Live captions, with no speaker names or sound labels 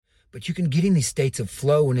but you can get in these states of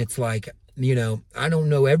flow, and it's like, you know, I don't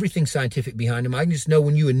know everything scientific behind them. I just know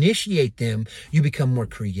when you initiate them, you become more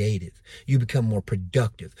creative. You become more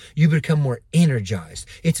productive. You become more energized.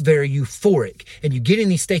 It's very euphoric. And you get in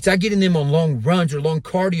these states. I get in them on long runs or long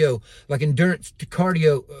cardio, like endurance to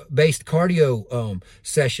cardio based cardio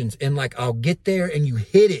sessions. And like, I'll get there and you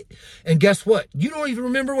hit it. And guess what? You don't even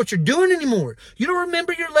remember what you're doing anymore. You don't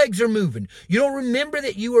remember your legs are moving. You don't remember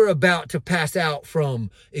that you are about to pass out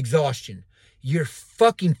from exhaustion. You're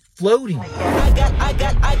fucking floating. I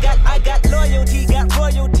got loyalty, got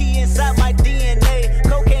royalty inside my DNA.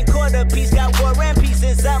 Cocaine quarter piece, got war and peace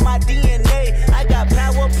inside my DNA. I got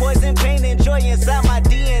power, poison, pain, and joy inside my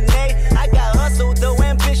DNA. I got hustle, though,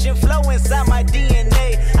 ambition, flow inside my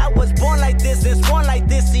DNA. I was born like this and sworn like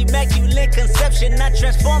this, immaculate conception. I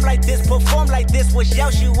transform like this, perform like this, wish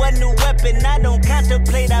out you a new weapon. I don't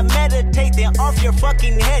contemplate, I meditate, then off your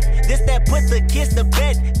fucking head. This that put the kids to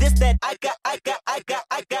bed. This that I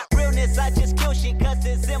got realness, I just kill shit cause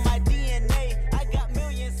it's in my DNA. I got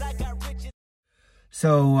millions, I got riches.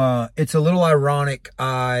 So it's a little ironic.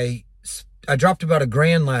 I dropped about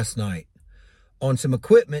 $1,000 last night on some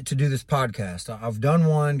equipment to do this podcast. I've done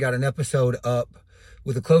one, got an episode up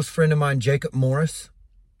with a close friend of mine, Jacob Morris,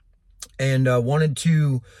 and wanted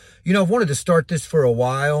to start this for a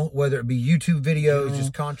while, whether it be YouTube videos,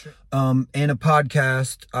 just content, and a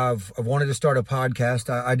podcast. I've wanted to start a podcast.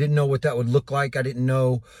 I didn't know what that would look like. I didn't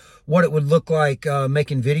know what it would look like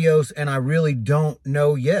making videos, and I really don't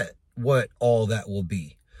know yet what all that will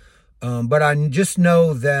be. But I just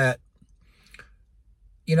know that,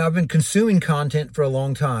 you know, I've been consuming content for a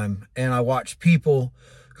long time, and I watch people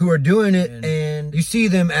who are doing it, and you see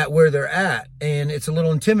them at where they're at, and it's a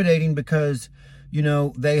little intimidating because, you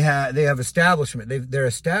know, they have establishment. They're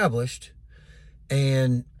established,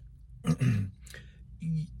 and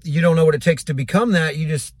you don't know what it takes to become that.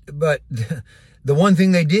 But the one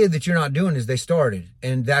thing they did that you're not doing is they started,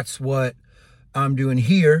 and that's what I'm doing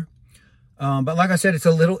here. But like I said, it's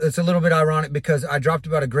a little bit ironic because I dropped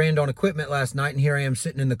about $1,000 on equipment last night, and here I am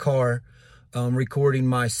sitting in the car, recording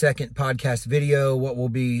my second podcast video, what will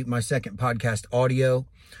be my second podcast audio.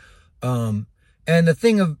 And the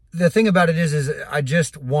thing about it is I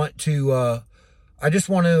just want to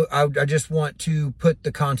put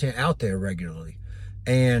the content out there regularly,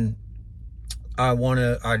 and I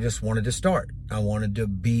just wanted to start. I wanted to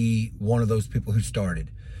be one of those people who started,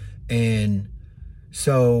 and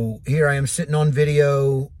so here I am sitting on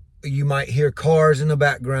video. You might hear cars in the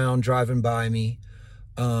background driving by me.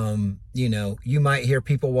 You know, you might hear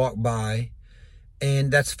people walk by,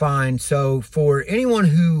 and that's fine. So for anyone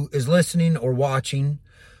who is listening or watching,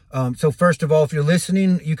 so first of all, if you're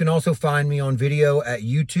listening, you can also find me on video at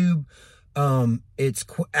YouTube. It's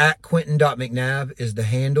at Quentin.McNabb is the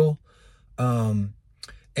handle.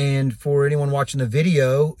 And for anyone watching the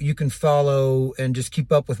video, you can follow and just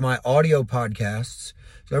keep up with my audio podcasts.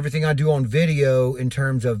 So everything I do on video in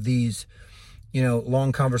terms of these, you know,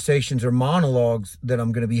 long conversations or monologues that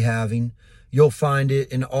I'm going to be having, you'll find it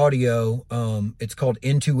in audio. It's called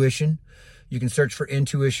Intuition. You can search for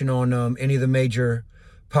Intuition on any of the major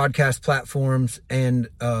podcast platforms, and,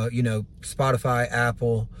 you know, Spotify,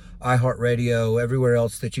 Apple, iHeartRadio, everywhere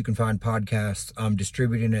else that you can find podcasts. I'm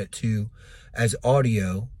distributing it to as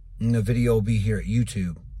audio, and the video will be here at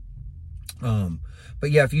YouTube.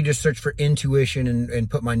 But yeah, if you just search for Intuition and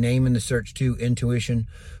put my name in the search too, Intuition,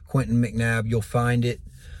 Quentin McNabb, you'll find it.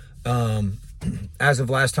 As of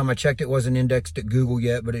last time I checked, it wasn't indexed at Google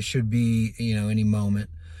yet, but it should be, you know, any moment.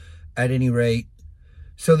 At any rate,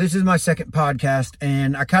 so this is my second podcast,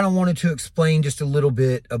 and I kind of wanted to explain just a little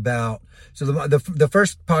bit about, so the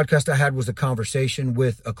first podcast I had was a conversation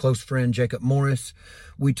with a close friend, Jacob Morris.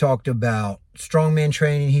 We talked about strongman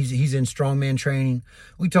training. He's in strongman training.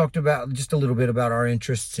 We talked about just a little bit about our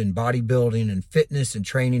interests in bodybuilding and fitness and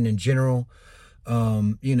training in general.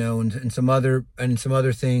 You know, and some other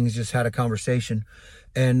things, just had a conversation.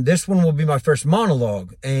 And this one will be my first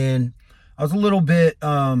monologue, and I was a little bit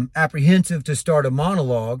apprehensive to start a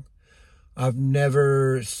monologue. I've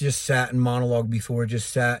never just sat and monologue before,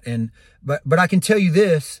 but I can tell you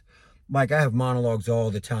this, like, I have monologues all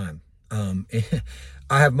the time.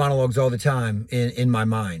 I have monologues all the time in my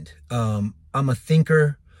mind. I'm a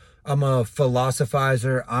thinker. I'm a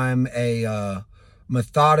philosophizer. I'm a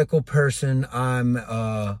methodical person. I'm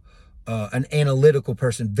an analytical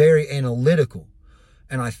person, very analytical.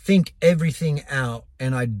 And I think everything out,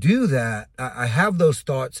 and I do that. I have those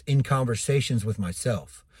thoughts in conversations with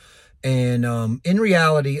myself. And in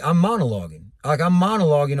reality, I'm monologuing. Like, I'm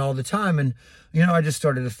monologuing all the time. And, you know, I just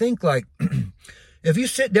started to think, like, if you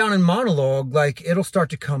sit down and monologue, like, it'll start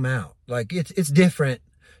to come out. Like, it's different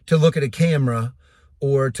to look at a camera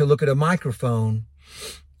or to look at a microphone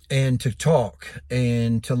and to talk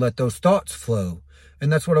and to let those thoughts flow.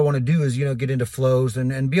 And that's what I want to do is, get into flows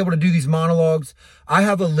and be able to do these monologues. I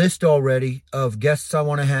have a list already of guests I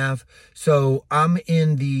want to have. So I'm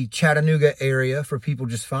in the Chattanooga area for people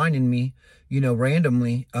just finding me,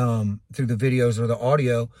 randomly, through the videos or the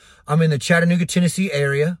audio. I'm in the Chattanooga, Tennessee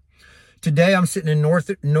area. Today I'm sitting in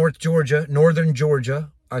northern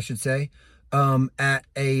Georgia, I should say, at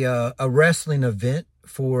a wrestling event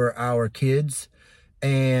for our kids.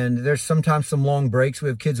 And there's sometimes some long breaks. We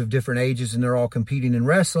have kids of different ages and they're all competing in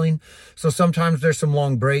wrestling. So sometimes there's some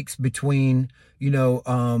long breaks between,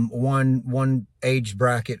 one age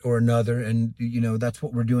bracket or another. And, that's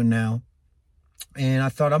what we're doing now. And I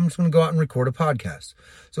thought I'm just going to go out and record a podcast.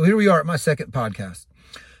 So here we are at my second podcast.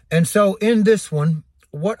 And so in this one,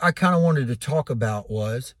 what I kind of wanted to talk about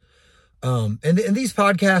was, and these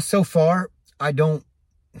podcasts so far, I'm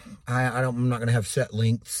not going to have set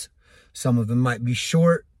lengths. Some of them might be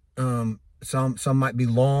short. Some might be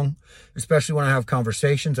long, especially when I have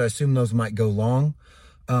conversations. I assume those might go long.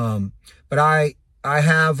 But I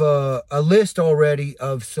have a list already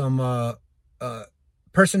of some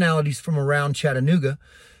personalities from around Chattanooga,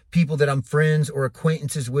 people that I'm friends or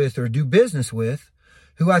acquaintances with or do business with,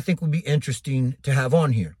 who I think would be interesting to have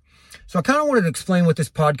on here. So I kind of wanted to explain what this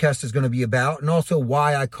podcast is going to be about and also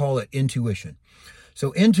why I call it Intuition.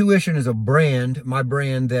 So Intuition is a brand, my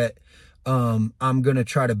brand that I'm going to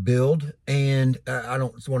try to build. And I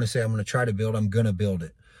don't want to say I'm going to try to build, I'm going to build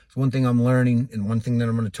it. It's one thing I'm learning and one thing that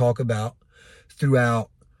I'm going to talk about throughout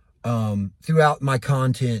my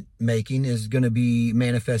content making is going to be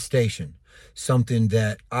manifestation, something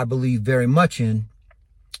that I believe very much in.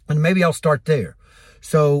 And maybe I'll start there.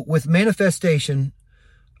 So with manifestation,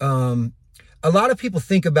 a lot of people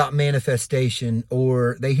think about manifestation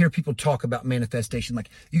or they hear people talk about manifestation. Like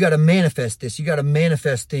you got to manifest this, you got to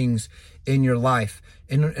manifest things in your life.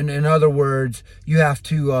 In other words, you have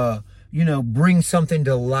to, bring something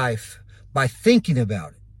to life by thinking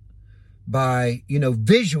about it, by,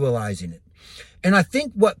 visualizing it. And I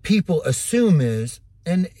think what people assume is,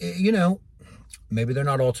 and, maybe they're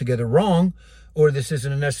not altogether wrong, or this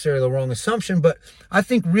isn't necessarily the wrong assumption, but I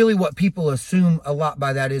think really what people assume a lot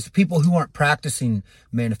by that is people who aren't practicing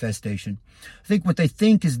manifestation. I think what they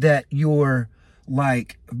think is that you're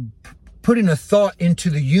like putting a thought into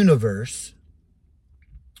the universe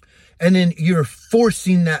and then you're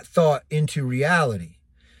forcing that thought into reality.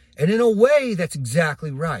 And in a way, that's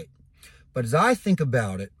exactly right. But as I think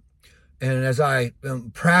about it and as I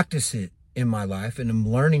practice it in my life and I'm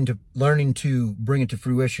learning to bring it to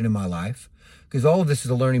fruition in my life, because all of this is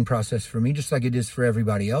a learning process for me, just like it is for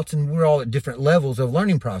everybody else. And we're all at different levels of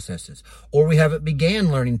learning processes, or we haven't began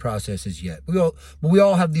learning processes yet. But we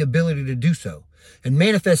all have the ability to do so. And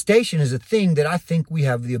manifestation is a thing that I think we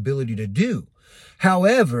have the ability to do.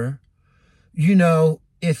 However,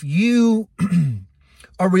 if you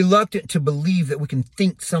are reluctant to believe that we can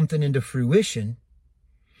think something into fruition,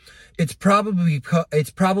 it's probably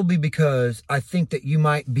because I think that you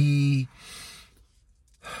might be,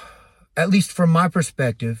 at least from my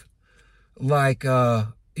perspective, like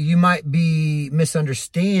you might be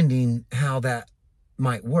misunderstanding how that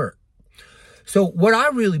might work. So what I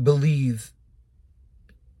really believe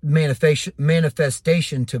manifestation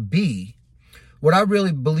to be,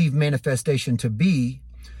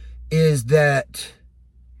 is that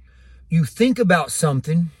you think about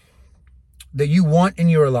something that you want in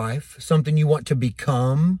your life, something you want to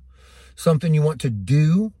become, something you want to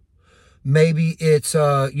do. Maybe it's,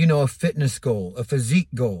 a fitness goal, a physique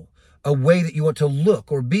goal, a way that you want to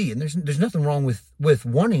look or be. And there's nothing wrong with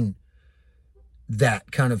wanting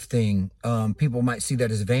that kind of thing. People might see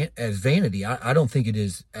that as vanity. I don't think it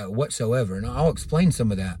is whatsoever. And I'll explain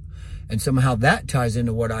some of that and somehow that ties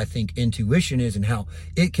into what I think intuition is and how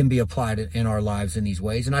it can be applied in our lives in these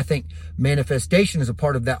ways. And I think manifestation is a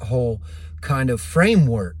part of that whole kind of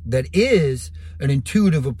framework that is an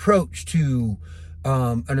intuitive approach to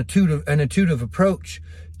an intuitive approach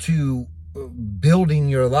to building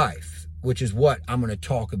your life, which is what I'm going to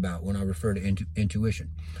talk about when I refer to intuition.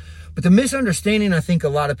 But the misunderstanding I think a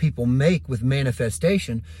lot of people make with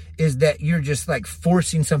manifestation is that you're just like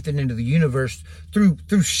forcing something into the universe through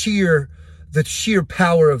the sheer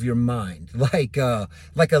power of your mind, like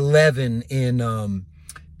Eleven in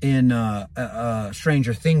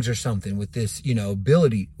Stranger Things or something, with this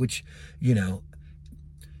ability, which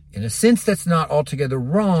in a sense, that's not altogether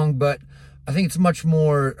wrong, but I think it's much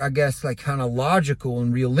more, I guess, like kind of logical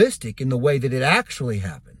and realistic in the way that it actually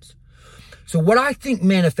happens. So what I think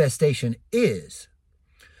manifestation is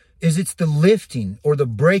it's the lifting or the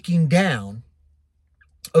breaking down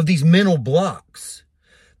of these mental blocks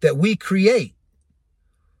that we create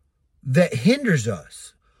that hinders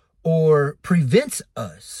us or prevents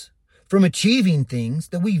us from achieving things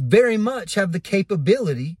that we very much have the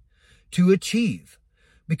capability to achieve.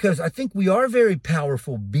 Because I think we are very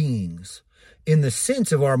powerful beings in the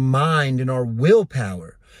sense of our mind and our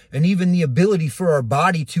willpower, and even the ability for our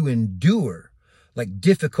body to endure like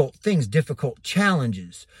difficult things, difficult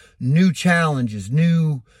challenges, new tasks,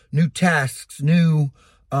 new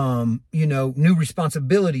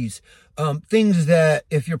responsibilities, things that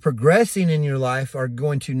if you're progressing in your life are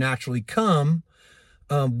going to naturally come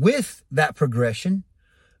with that progression.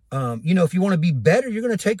 If you want to be better, you're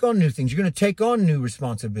going to take on new things. You're going to take on new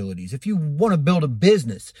responsibilities. If you want to build a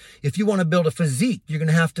business, if you want to build a physique, you're going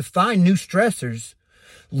to have to find new stressors,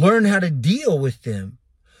 learn how to deal with them,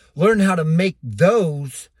 learn how to make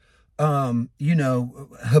those,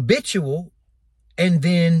 habitual, and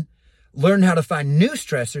then learn how to find new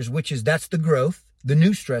stressors, that's the growth, the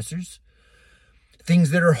new stressors, things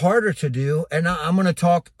that are harder to do. And I'm going to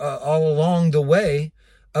talk all along the way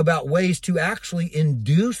about ways to actually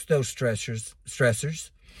induce those stressors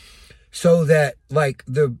so that like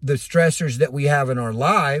the stressors that we have in our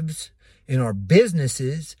lives, in our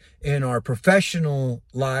businesses, in our professional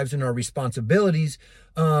lives, in our responsibilities,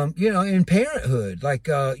 in parenthood,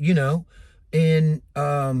 in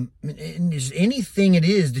just anything it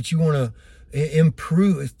is that you want to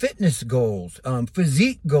improve, fitness goals,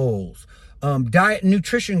 physique goals, diet and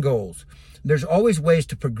nutrition goals. There's always ways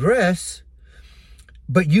to progress,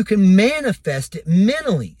 but you can manifest it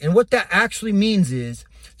mentally. And what that actually means is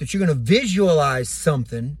that you're going to visualize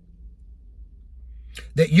something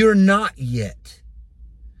that you're not yet.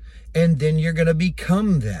 And then you're going to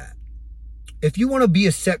become that. If you want to be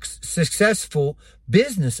a successful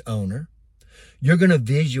business owner, you're going to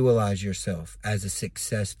visualize yourself as a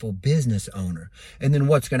successful business owner. And then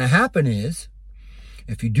what's going to happen is,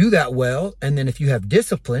 if you do that well, and then if you have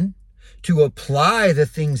discipline to apply the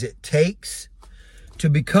things it takes to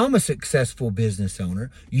become a successful business owner,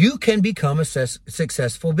 you can become a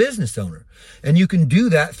successful business owner. And you can do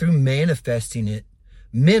that through manifesting it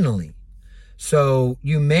mentally. So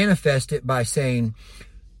you manifest it by saying,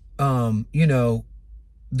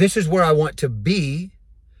 this is where I want to be.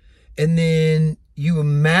 And then you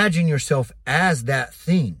imagine yourself as that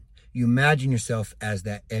thing. You imagine yourself as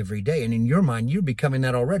that every day. And in your mind, you're becoming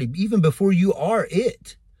that already. Even before you are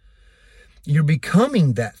it, you're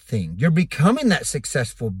becoming that thing. You're becoming that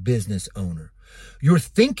successful business owner. You're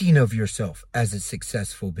thinking of yourself as a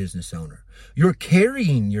successful business owner. You're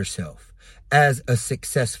carrying yourself as a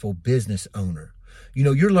successful business owner.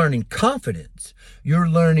 You're learning confidence. You're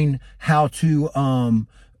learning how to,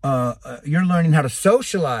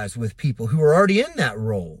 socialize with people who are already in that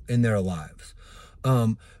role in their lives.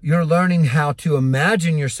 You're learning how to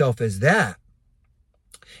imagine yourself as that.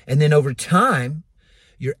 And then over time,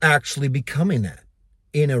 you're actually becoming that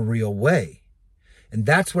in a real way. And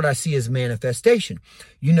that's what I see as manifestation.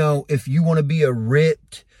 If you want to be a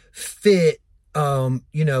ripped, fit,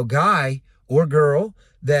 guy or girl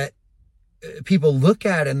that people look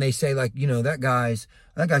at and they say like, that guy's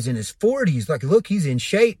in his 40s. Like, look, he's in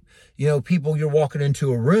shape. You're walking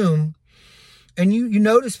into a room and you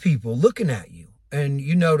notice people looking at you and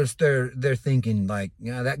you notice they're thinking like,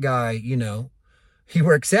 that guy, he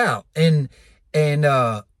works out. And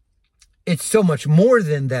it's so much more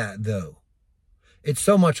than that though. It's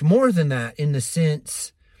so much more than that in the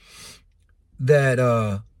sense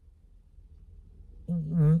that,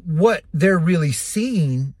 what they're really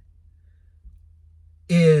seeing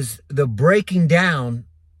is the breaking down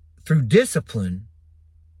through discipline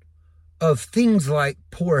of things like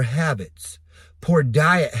poor habits, poor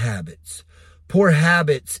diet habits, poor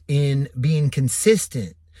habits in being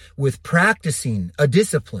consistent with practicing a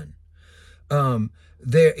discipline. And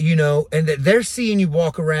that they're seeing you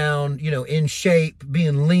walk around, in shape,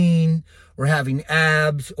 being lean, or having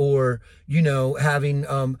abs, or, having,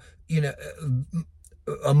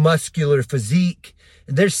 a muscular physique.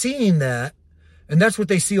 They're seeing that, and that's what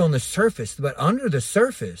they see on the surface. But under the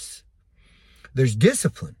surface, there's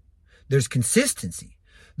discipline, there's consistency,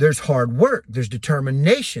 there's hard work, there's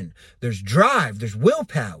determination, there's drive, there's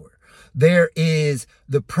willpower. There is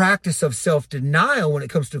the practice of self-denial when it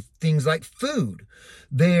comes to things like food.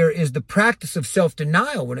 There is the practice of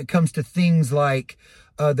self-denial when it comes to things like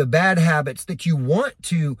the bad habits that you want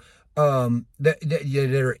to,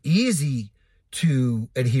 that are easy to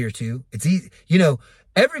adhere to. It's easy.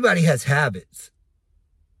 Everybody has habits.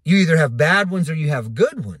 You either have bad ones or you have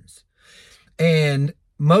good ones. And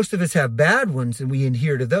most of us have bad ones and we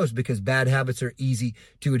adhere to those because bad habits are easy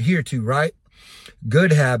to adhere to, right?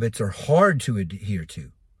 Good habits are hard to adhere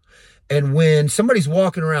to. And when somebody's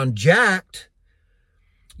walking around jacked,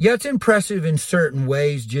 yeah, it's impressive in certain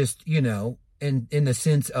ways, just, you know, in the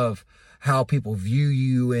sense of how people view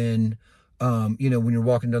you and, you know, when you're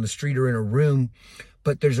walking down the street or in a room.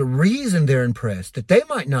 But there's a reason they're impressed that they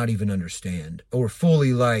might not even understand or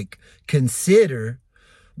fully like consider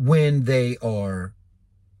when they are,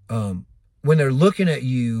 when they're looking at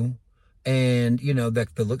you. And, you know,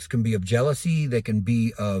 that the looks can be of jealousy. They can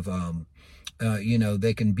be of, you know,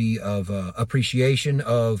 they can be of appreciation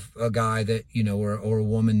of a guy that, you know, or a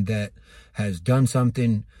woman that has done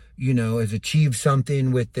something, you know, has achieved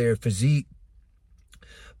something with their physique.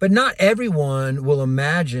 But not everyone will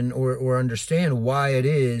imagine or understand why it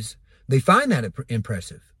is they find that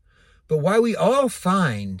impressive. But why we all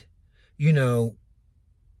find, you know,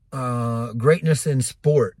 greatness in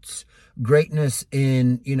sports, greatness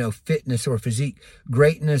in, you know, fitness or physique,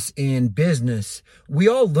 greatness in business. We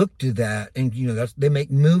all look to that, and, you know, they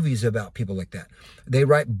make movies about people like that. They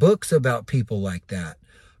write books about people like that.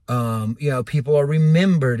 You know, people are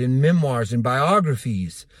remembered in memoirs and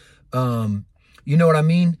biographies. You know what I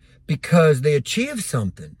mean? Because they achieve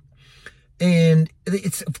something. And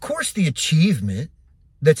it's, of course, the achievement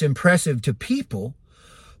that's impressive to people,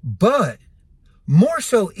 but more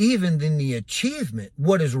so even than the achievement,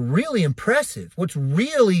 what is really impressive, what's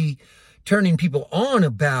really turning people on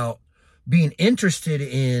about being interested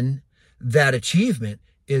in that achievement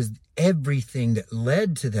is everything that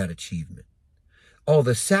led to that achievement. All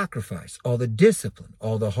the sacrifice, all the discipline,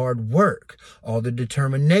 all the hard work, all the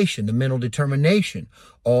determination, the mental determination,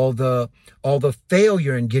 all the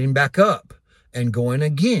failure and getting back up and going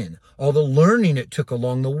again, all the learning it took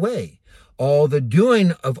along the way, all the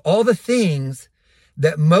doing of all the things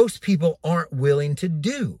that most people aren't willing to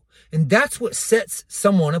do. And that's what sets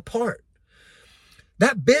someone apart.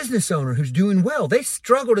 That business owner who's doing well, they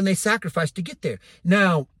struggled and they sacrificed to get there.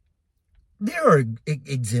 Now, there are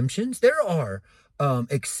exemptions. There are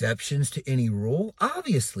exceptions to any rule.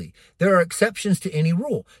 Obviously, there are exceptions to any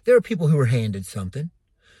rule. There are people who were handed something.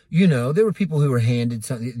 You know, there were people who were handed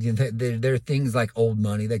something. There are things like old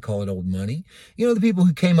money. They call it old money. You know, the people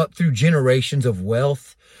who came up through generations of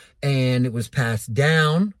wealth and it was passed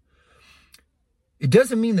down. It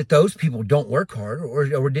doesn't mean that those people don't work hard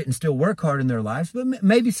or didn't still work hard in their lives, but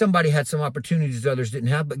maybe somebody had some opportunities others didn't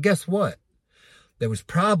have. But guess what? There was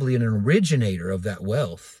probably an originator of that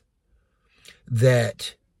wealth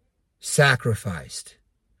that sacrificed,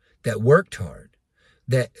 that worked hard,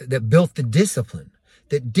 that built the discipline,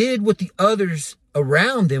 that did what the others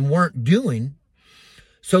around them weren't doing,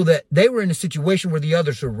 so that they were in a situation where the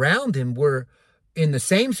others around them were in the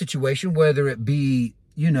same situation, whether it be,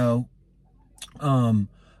 you know, in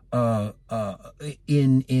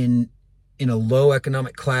a low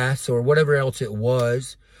economic class or whatever else it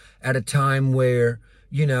was, at a time where,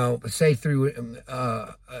 you know, say through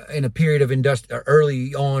in a period of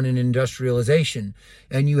early on in industrialization,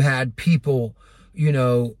 and you had people, you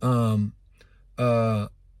know,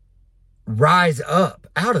 rise up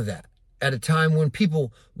out of that at a time when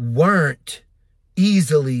people weren't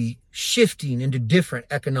easily shifting into different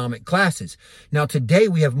economic classes. Now, today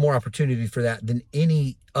we have more opportunity for that than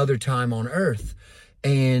any other time on earth.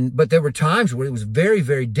 But there were times where it was very,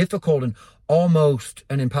 very difficult and almost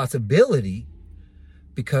an impossibility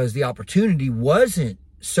because the opportunity wasn't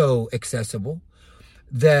so accessible,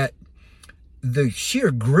 that the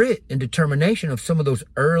sheer grit and determination of some of those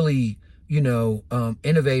early, you know,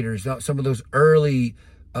 innovators, some of those early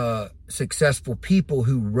successful people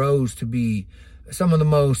who rose to be some of the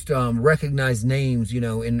most recognized names, you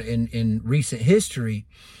know, in recent history,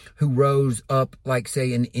 who rose up, like,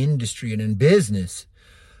 say, in industry and in business.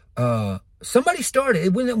 Somebody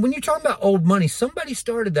started, when you're talking about old money, somebody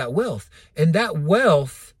started that wealth. And that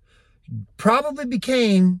wealth probably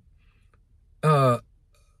became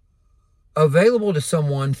available to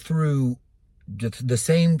someone through the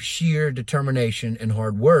same sheer determination and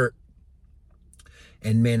hard work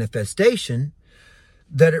and manifestation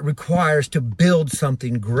that it requires to build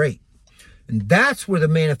something great. And that's where the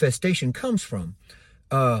manifestation comes from.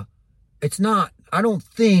 It's not, I don't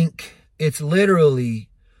think it's literally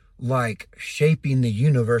like shaping the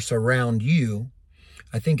universe around you.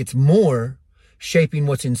 I think it's more shaping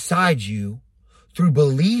what's inside you through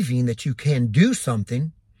believing that you can do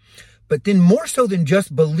something. But then more so than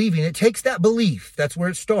just believing, it takes that belief. That's where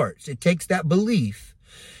it starts. It takes that belief.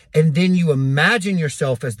 And then you imagine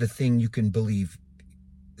yourself as the thing you can believe,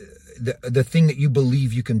 the thing that you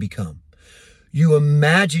believe you can become. You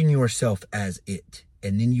imagine yourself as it.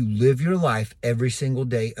 And then you live your life every single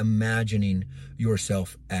day imagining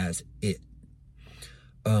yourself as it.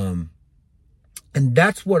 And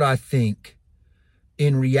that's what I think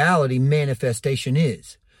in reality manifestation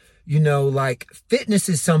is. You know, like fitness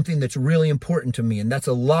is something that's really important to me. And that's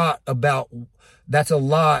a lot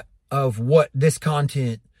of what this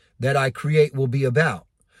content that I create will be about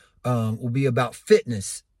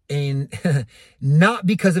fitness. And not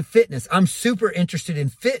because of fitness. I'm super interested in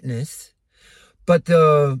fitness, but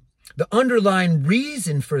the underlying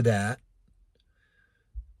reason for that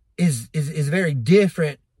is very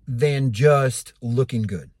different than just looking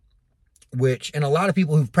good. And a lot of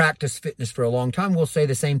people who've practiced fitness for a long time will say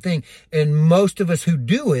the same thing. And most of us who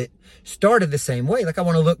do it started the same way. Like, I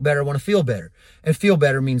want to look better, I want to feel better. And feel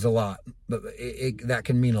better means a lot, but that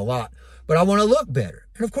can mean a lot. But I want to look better.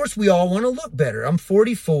 And of course, we all want to look better. I'm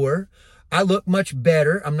 44. I look much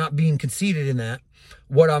better. I'm not being conceited in that.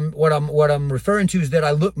 What I'm referring to is that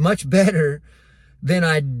I look much better than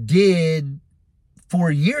I did 4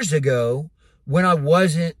 years ago when I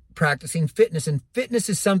wasn't practicing fitness. And fitness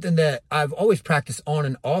is something that I've always practiced on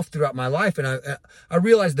and off throughout my life. And I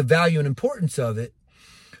realized the value and importance of it,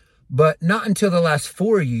 but not until the last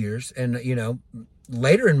 4 years. And, you know,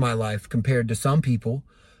 later in my life compared to some people,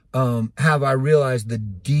 have I realized the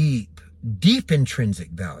deep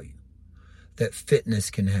intrinsic value that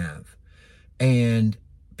fitness can have. And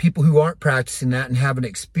people who aren't practicing that and haven't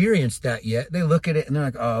experienced that yet, they look at it and they're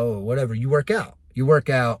like, oh, whatever, you work out.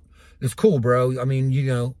 It's cool, bro. I mean, you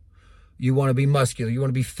know, you want to be muscular, you want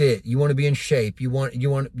to be fit, you want to be in shape, you want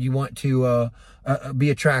to be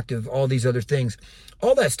attractive, all these other things.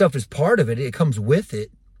 All that stuff is part of it. It comes with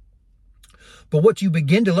it. But what you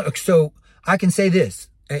begin to look, so I can say this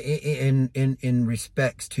in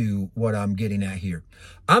respects to what I'm getting at here.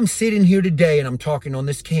 I'm sitting here today and I'm talking on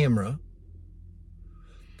this camera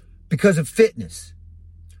because of fitness,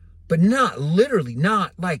 but not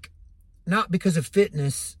because of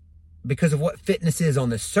fitness, because of what fitness is on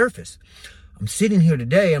the surface. I'm sitting here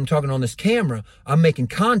today, I'm talking on this camera, I'm making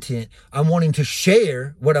content, I'm wanting to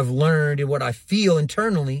share what I've learned and what I feel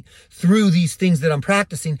internally through these things that I'm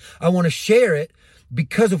practicing. I want to share it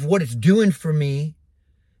because of what it's doing for me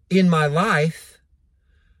in my life,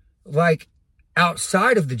 like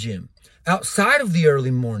outside of the gym, outside of the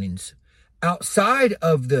early mornings, outside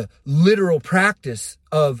of the literal practice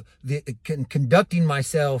of conducting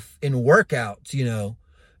myself in workouts, you know,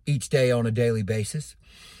 each day on a daily basis.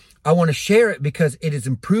 I want to share it because it has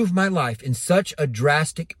improved my life in such a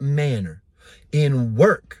drastic manner. In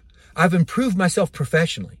work, I've improved myself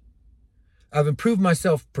professionally.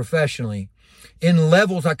 In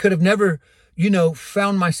levels I could have never, you know,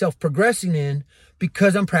 found myself progressing in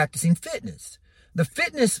because I'm practicing fitness. The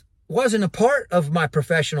fitness wasn't a part of my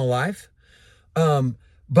professional life,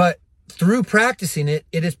 but through practicing it,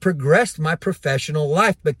 it has progressed my professional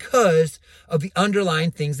life because of the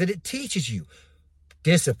underlying things that it teaches you.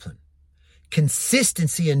 Discipline,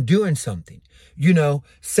 consistency in doing something, you know,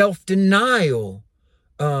 self-denial,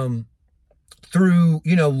 through,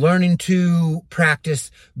 you know, learning to practice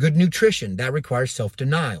good nutrition. That requires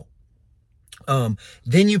self-denial. Then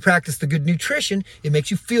you practice the good nutrition. It makes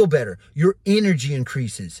you feel better. Your energy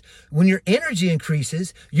increases. When your energy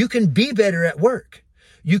increases, you can be better at work.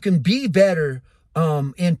 You can be better,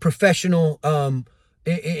 in professional,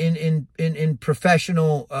 in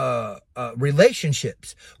professional,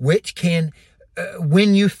 relationships, which can,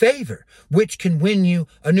 win you favor, which can win you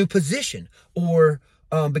a new position or,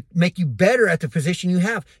 make you better at the position you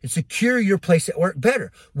have and secure your place at work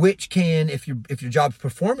better, which can, if your job's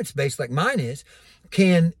performance based like mine is,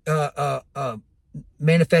 can,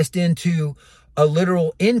 manifest into a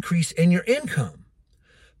literal increase in your income.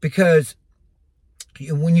 Because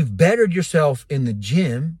when you've bettered yourself in the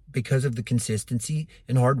gym because of the consistency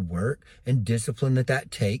and hard work and discipline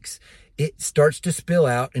that takes, it starts to spill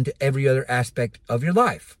out into every other aspect of your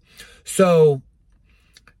life. So,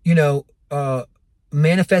 you know,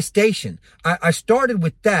 manifestation. I started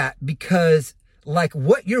with that because, like,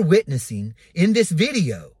 what you're witnessing in this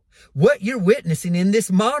video, what you're witnessing in this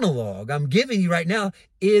monologue I'm giving you right now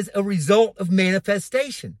is a result of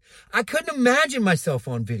manifestation. I couldn't imagine myself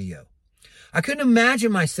on video. I couldn't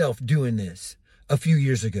imagine myself doing this a few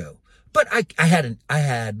years ago, but I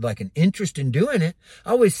had like an interest in doing it. I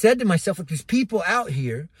always said to myself, like, there's people out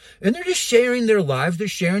here and they're just sharing their lives. They're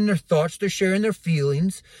sharing their thoughts. They're sharing their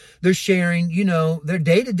feelings. They're sharing, you know, their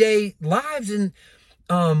day-to-day lives. And,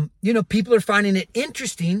 you know, people are finding it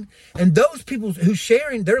interesting. And those people who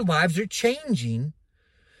sharing their lives are changing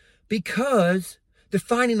because they're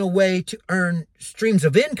finding a way to earn streams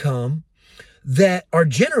of income that are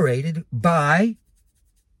generated by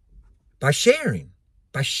sharing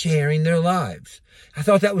their lives. I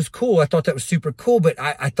thought that was cool. I thought that was super cool, but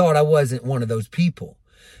I thought I wasn't one of those people,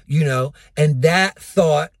 you know, and that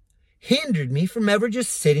thought hindered me from ever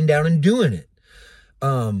just sitting down and doing it.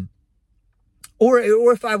 Or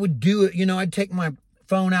if I would do it, I'd take my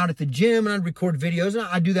phone out at the gym and I'd record videos, and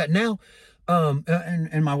I do that now.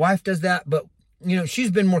 And my wife does that, but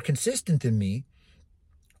she's been more consistent than me.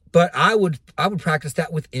 But I would practice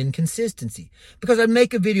that with inconsistency, because I'd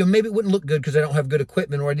make a video. Maybe it wouldn't look good because I don't have good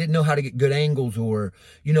equipment, or I didn't know how to get good angles, or,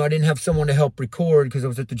 I didn't have someone to help record because I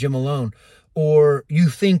was at the gym alone. Or you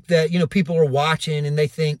think that, people are watching and they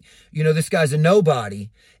think, this guy's a nobody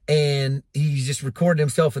and he's just recording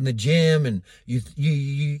himself in the gym, and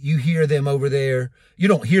you hear them over there. You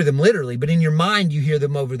don't hear them literally, but in your mind, you hear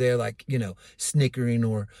them over there, like, snickering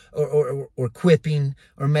or quipping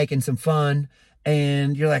or making some fun.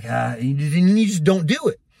 And you're like, you just don't do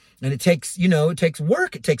it. And it takes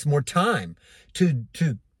work. It takes more time to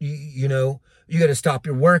you got to stop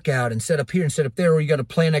your workout and set up here and set up there, or you got to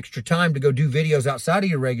plan extra time to go do videos outside of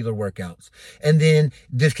your regular workouts. And then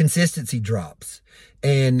the consistency drops.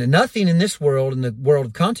 And nothing in this world, in the world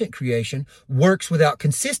of content creation, works without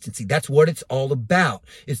consistency. That's what it's all about.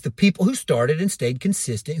 It's the people who started and stayed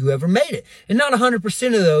consistent who ever made it. And not 100%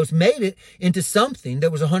 of those made it into something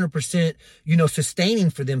that was 100%, sustaining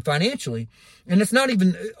for them financially. And it's not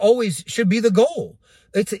even always should be the goal.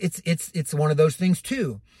 It's one of those things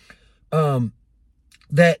too.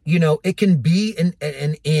 That, it can be an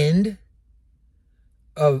end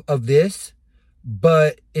of this,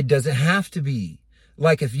 but it doesn't have to be.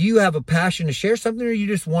 Like, if you have a passion to share something, or you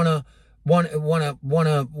just want to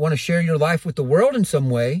share your life with the world in some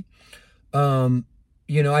way, I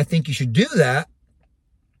think you should do that.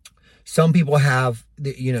 Some people have,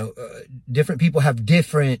 different people have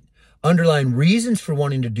different underlying reasons for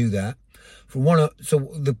wanting to do that.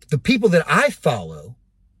 So the people that I follow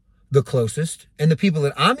the closest, and the people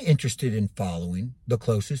that I'm interested in following the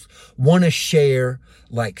closest, want to share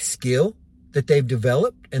like skill that they've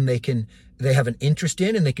developed and they have an interest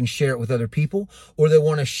in, and they can share it with other people, or they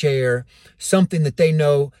want to share something that they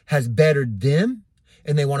know has bettered them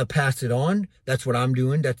and they want to pass it on. That's what I'm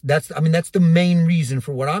doing. That's the main reason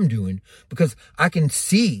for what I'm doing, because I can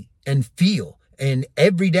see and feel and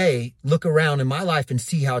every day look around in my life and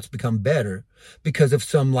see how it's become better because of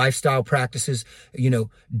some lifestyle practices,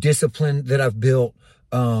 discipline that I've built,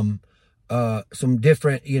 some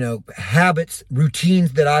different, habits,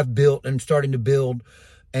 routines that I've built and starting to build.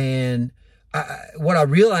 And what I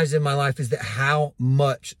realize in my life is that how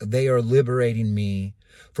much they are liberating me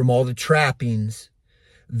from all the trappings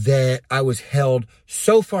that I was held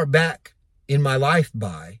so far back in my life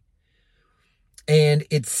by. And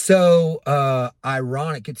it's so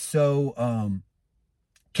ironic. It's so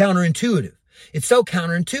counterintuitive. It's so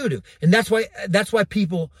counterintuitive. And that's why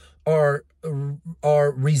people are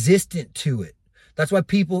resistant to it. That's why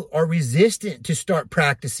people are resistant to start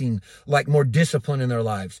practicing like more discipline in their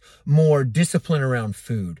lives, more discipline around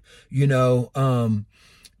food,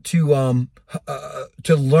 to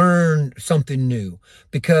learn something new,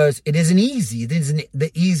 because it isn't easy. It isn't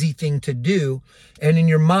the easy thing to do. And in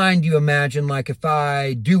your mind, you imagine, like, if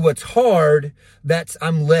I do what's hard,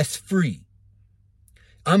 I'm less free.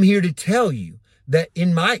 I'm here to tell you that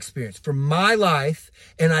in my experience, from my life,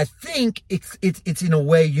 and I think it's in a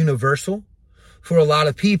way universal for a lot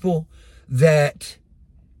of people, that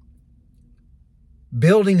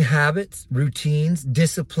building habits, routines,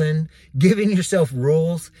 discipline, giving yourself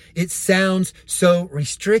rules, it sounds so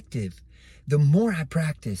restrictive. The more I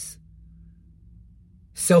practice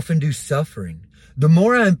self-induced suffering, the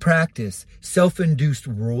more I practice self-induced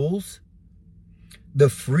rules, the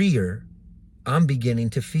freer I'm beginning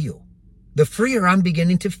to feel. The freer I'm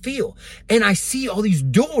beginning to feel. And I see all these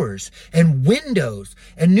doors and windows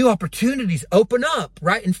and new opportunities open up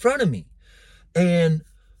right in front of me. And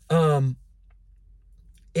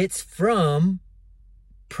it's from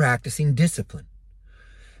practicing discipline.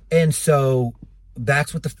 And so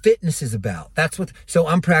that's what the fitness is about. So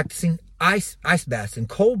I'm practicing ice baths and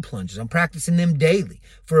cold plunges. I'm practicing them daily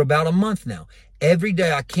for about a month now. Every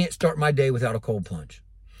day I can't start my day without a cold plunge.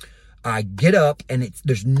 I get up and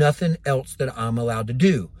there's nothing else that I'm allowed to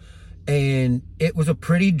do. And it was a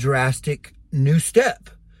pretty drastic new step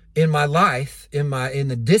in my life, in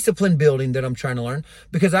the discipline building that I'm trying to learn,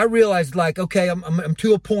 because I realized, like, okay, I'm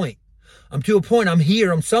to a point. I'm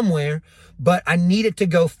here, I'm somewhere, but I need it to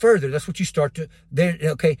go further. That's what you start to there.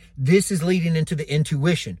 Okay, this is leading into the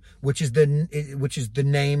intuition, which is the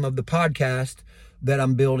name of the podcast that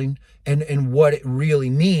I'm building, and what it really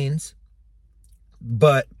means.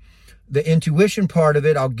 But the intuition part of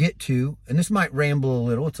it, I'll get to, and this might ramble a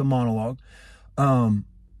little. It's a monologue.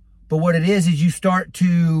 But what it is you start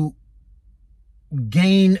to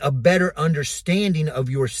gain a better understanding of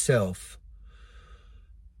yourself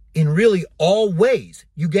in really all ways.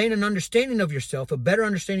 You gain an understanding of yourself, a better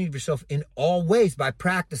understanding of yourself in all ways by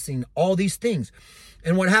practicing all these things.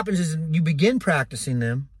 And what happens is you begin practicing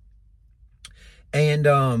them, and,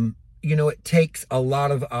 it takes a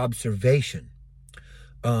lot of observation.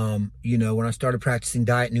 When I started practicing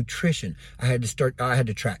diet nutrition, I had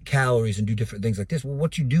to track calories and do different things like this. Well,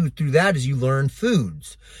 what you do through that is you learn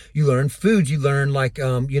foods. You learn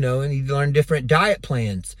and you learn different diet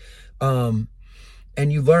plans. And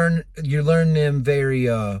you learn them very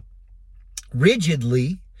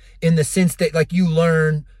rigidly, in the sense that, like, you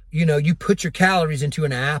learn, you put your calories into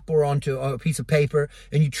an app or onto a piece of paper,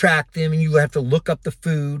 and you track them, and you have to look up the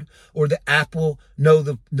food, or the app will know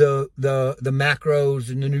the macros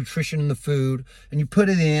and the nutrition in the food, and you put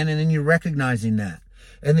it in, and then you're recognizing that.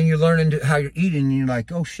 And then you're learning how you're eating, and you're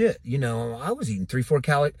like, oh shit, I was eating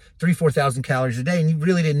 4,000 calories a day, and you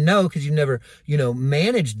really didn't know, because you never,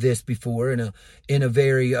 managed this before in a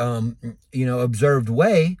very, observed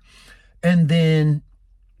way. And then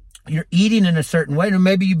you're eating in a certain way, or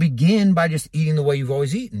maybe you begin by just eating the way you've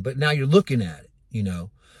always eaten, but now you're looking at it,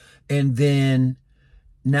 and then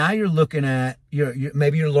now you're looking at,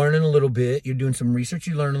 maybe you're learning a little bit, you're doing some research,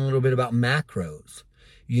 you're learning a little bit about macros,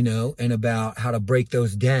 and about how to break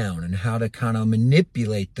those down and how to kind of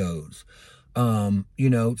manipulate those,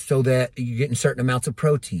 so that you're getting certain amounts of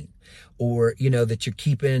protein, or, that you're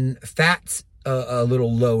keeping fats a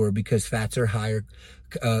little lower, because fats are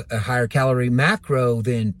a higher calorie macro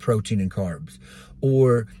than protein and carbs.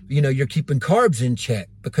 Or, you're keeping carbs in check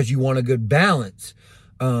because you want a good balance.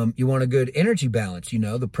 You want a good energy balance, you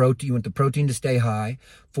want the protein to stay high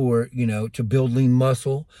for, to build lean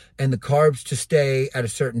muscle, and the carbs to stay at a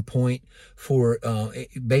certain point for,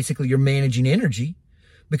 basically you're managing energy,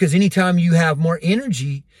 because anytime you have more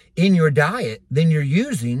energy in your diet than you're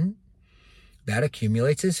using, that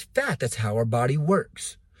accumulates as fat. That's how our body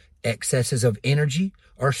works. Excesses of energy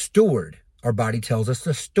are stored. Our body tells us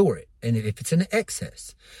to store it, and if it's an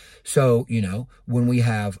excess. So, when we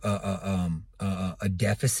have a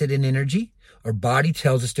deficit in energy, our body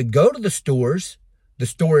tells us to go to the stores,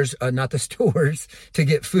 not the stores to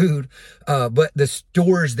get food, but the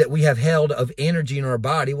stores that we have held of energy in our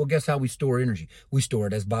body. Well, guess how we store energy? We store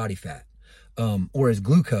it as body fat, or as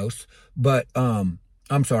glucose, but, I'm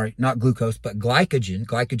sorry, not glucose, but glycogen.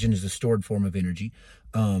 Glycogen is a stored form of energy.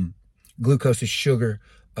 Glucose is sugar.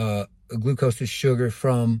 Glucose is sugar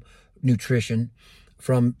from nutrition,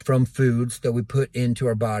 from foods that we put into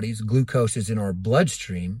our bodies. Glucose is in our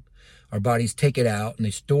bloodstream. Our bodies take it out and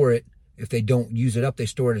they store it. If they don't use it up, they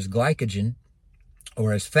store it as glycogen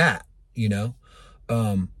or as fat, and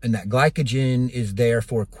that glycogen is there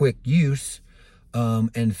for quick use.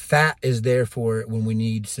 And fat is there for when we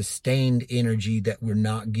need sustained energy that we're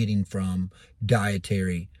not getting from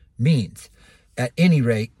dietary means. At any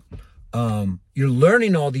rate, you're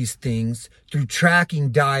learning all these things through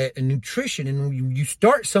tracking diet and nutrition. And you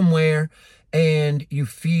start somewhere and you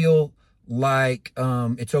feel like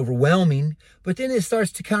it's overwhelming, but then it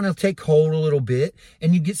starts to kind of take hold a little bit,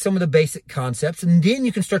 and you get some of the basic concepts, and then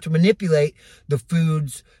you can start to manipulate the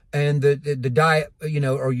foods and the diet,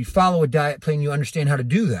 or you follow a diet plan, you understand how to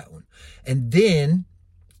do that one. And then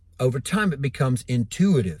over time, it becomes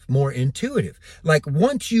more intuitive. Like,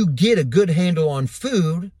 once you get a good handle on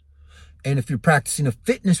food, and if you're practicing a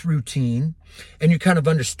fitness routine and you're kind of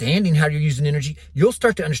understanding how you're using energy, you'll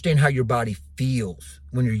start to understand how your body feels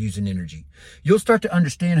when you're using energy. You'll start to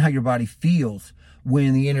understand how your body feels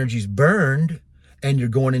when the energy's burned and you're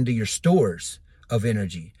going into your stores of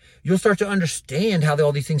energy. You'll start to understand how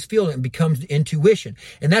all these things feel, and it becomes intuition.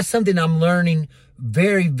 And that's something I'm learning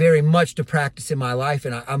very, very much to practice in my life.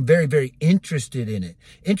 And I'm very, very interested in it.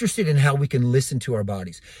 Interested in how we can listen to our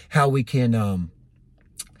bodies, how we can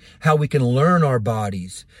learn our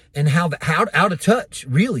bodies, and how out of touch,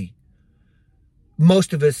 really,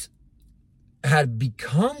 most of us have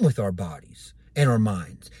become with our bodies and our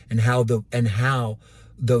minds, and how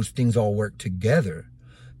those things all work together.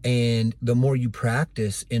 And the more you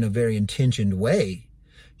practice in a very intentioned way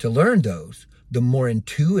to learn those, the more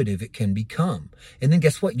intuitive it can become. And then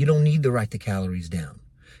guess what? You don't need to write the calories down,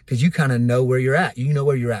 because you kind of know where you're at. You know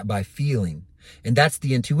where you're at by feeling. And that's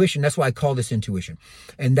the intuition. That's why I call this intuition.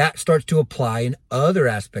 And that starts to apply in other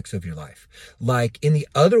aspects of your life, like in the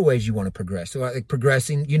other ways you want to progress. So like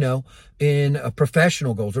progressing, in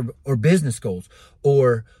professional goals or business goals,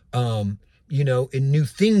 or, in new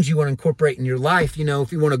things you want to incorporate in your life.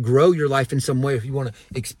 If you want to grow your life in some way, if you want to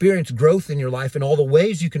experience growth in your life, and all the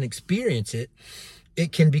ways you can experience it,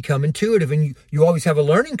 it can become intuitive. And you always have a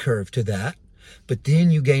learning curve to that. But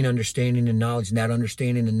then you gain understanding and knowledge, and that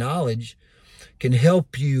understanding and knowledge can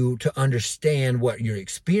help you to understand what you're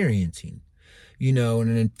experiencing, you know,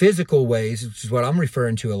 and in physical ways, which is what I'm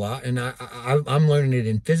referring to a lot. And I'm learning it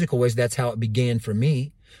in physical ways. That's how it began for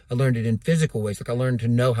me. I learned it in physical ways. Like I learned to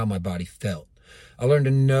know how my body felt. I learned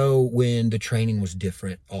to know when the training was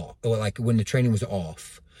different, or like when the training was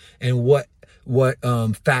off, and what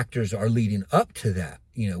factors are leading up to that,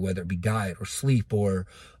 you know, whether it be diet or sleep or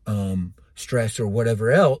stress or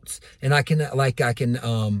whatever else. And I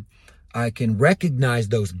can recognize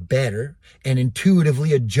those better and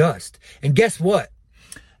intuitively adjust. And guess what?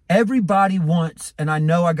 Everybody wants, and I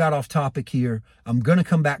know I got off topic here. I'm going to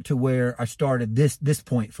come back to where I started this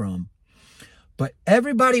point from. But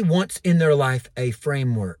everybody wants in their life a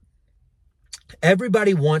framework.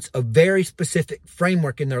 Everybody wants a very specific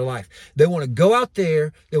framework in their life. They want to go out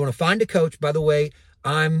there. They want to find a coach. By the way,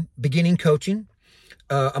 I'm beginning coaching.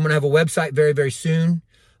 I'm going to have a website very, very soon.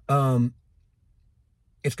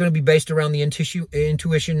 It's going to be based around the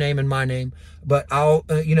intuition name and my name. But I'll,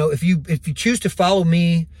 if you choose to follow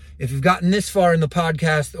me, if you've gotten this far in the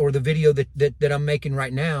podcast or the video that I'm making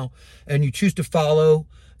right now, and you choose to follow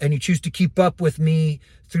and you choose to keep up with me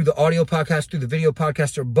through the audio podcast, through the video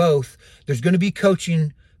podcast, or both, there's going to be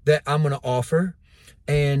coaching that I'm going to offer.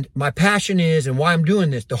 And my passion is, and why I'm doing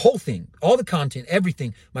this, the whole thing, all the content,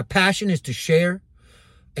 everything, my passion is to share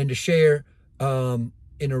and to share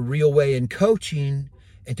in a real way in coaching,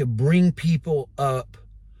 and to bring people up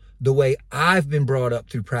the way I've been brought up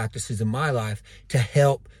through practices in my life to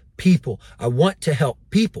help people. I want to help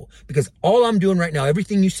people, because all I'm doing right now,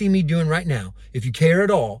 everything you see me doing right now, if you care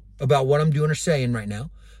at all about what I'm doing or saying right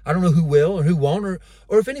now, I don't know who will or who won't,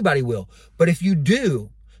 or if anybody will. But if you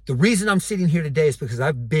do, the reason I'm sitting here today is because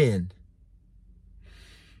I've been,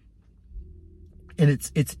 and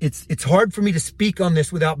it's hard for me to speak on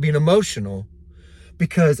this without being emotional,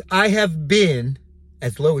 because I have been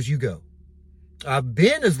as low as you go. I've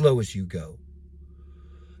been as low as you go.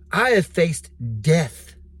 I have faced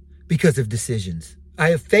death because of decisions. I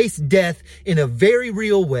have faced death in a very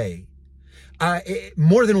real way.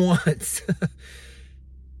 More than once.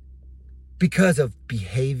 Because of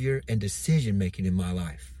behavior and decision making in my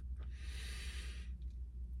life.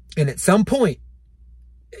 And at some point,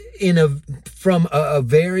 from a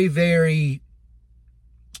very, very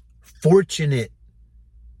fortunate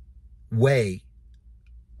way,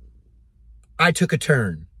 I took a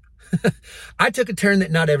turn. I took a turn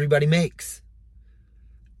that not everybody makes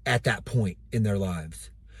at that point in their lives.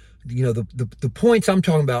 You know, the points I'm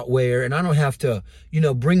talking about where, and I don't have to,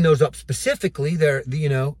 bring those up specifically. They're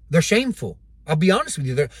shameful. I'll be honest with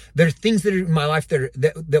you. There are things that are in my life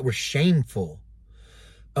that were shameful.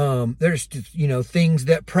 There's, things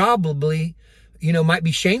that probably, might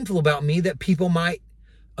be shameful about me that people might,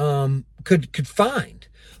 could find.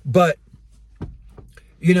 But,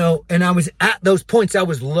 and I was at those points, I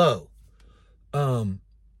was low.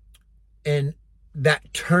 And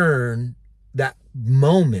that turn, that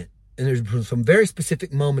moment, and there's some very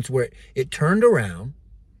specific moments where it turned around,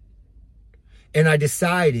 and I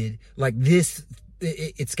decided, like,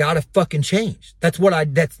 it's got to fucking change. And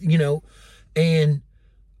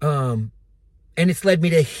it's led me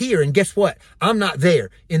to here. And guess what? I'm not there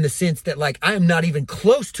in the sense that, like, I am not even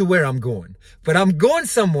close to where I'm going, but I'm going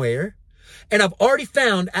somewhere. And I've already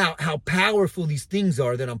found out how powerful these things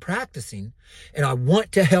are that I'm practicing. And I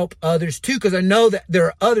want to help others too, because I know that there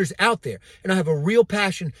are others out there. And I have a real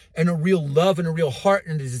passion and a real love and a real heart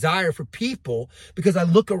and a desire for people, because I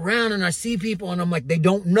look around and I see people and I'm like, they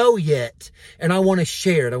don't know yet. And I want to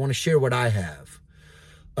share it. I want to share what I have.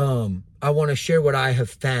 I want to share what I have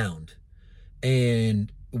found.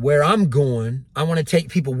 And where I'm going, I want to take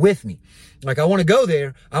people with me. Like, I want to go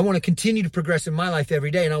there. I want to continue to progress in my life every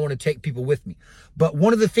day, and I want to take people with me. But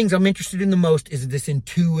one of the things I'm interested in the most is this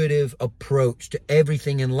intuitive approach to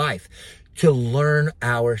everything in life, to learn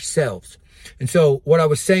ourselves. And so what I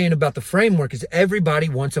was saying about the framework is everybody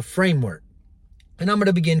wants a framework. And I'm going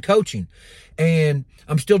to begin coaching. And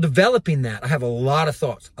I'm still developing that. I have a lot of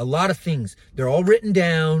thoughts, a lot of things. They're all written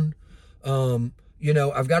down.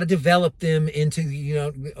 I've got to develop them into,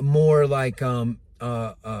 more like,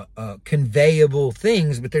 conveyable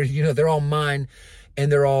things, but they're all mine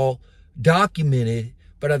and they're all documented,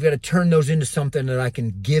 but I've got to turn those into something that I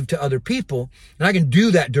can give to other people, and I can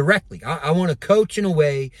do that directly. I want to coach in a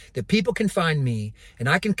way that people can find me and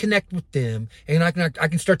I can connect with them, and I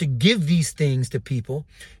can start to give these things to people.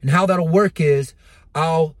 And how that'll work is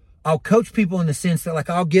I'll coach people in the sense that, like,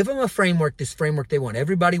 I'll give them a framework, this framework they want.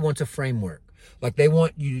 Everybody wants a framework. Like, they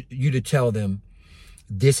want you to tell them,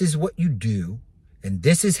 this is what you do, and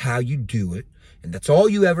this is how you do it, and that's all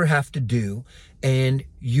you ever have to do, and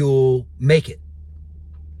you'll make it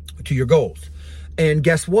to your goals. And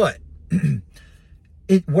guess what?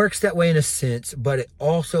 It works that way in a sense, but it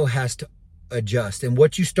also has to adjust. And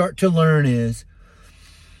what you start to learn is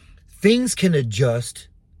things can adjust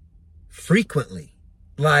frequently.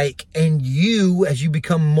 And you, as you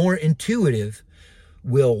become more intuitive,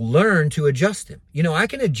 will learn to adjust them. I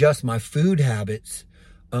can adjust my food habits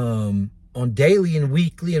on daily and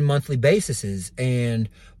weekly and monthly bases, and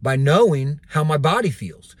by knowing how my body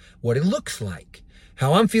feels, what it looks like,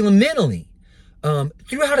 how I'm feeling mentally,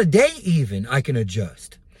 throughout a day even, I can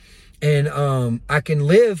adjust. And I can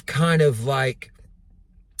live kind of like,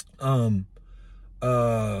 I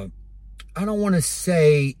don't want to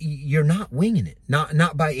say you're not winging it.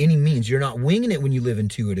 Not by any means. You're not winging it when you live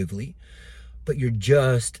intuitively, but you're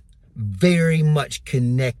just very much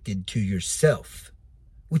connected to yourself,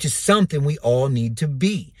 which is something we all need to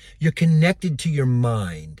be. You're connected to your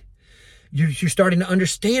mind. You're starting to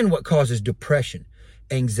understand what causes depression,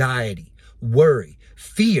 anxiety, worry,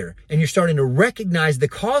 fear, and you're starting to recognize the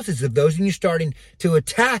causes of those, and you're starting to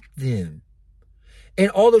attack them. And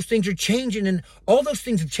all those things are changing, and all those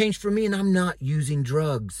things have changed for me, and I'm not using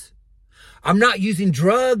drugs. I'm not using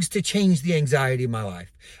drugs to change the anxiety of my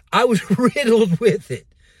life. I was riddled with it.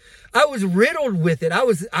 I was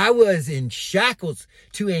in shackles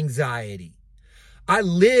to anxiety. I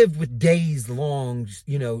lived with days-long,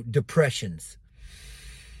 depressions.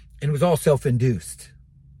 And it was all self-induced.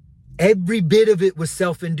 Every bit of it was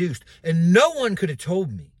self-induced. And no one could have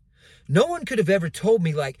told me. No one could have ever told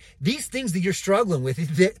me, these things that you're struggling with,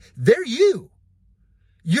 they're you.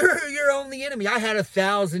 You're your only enemy. I had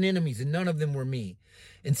 1,000 enemies, and none of them were me.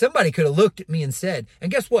 And somebody could have looked at me and said,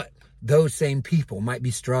 and guess what? Those same people might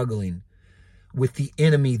be struggling with the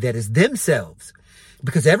enemy that is themselves,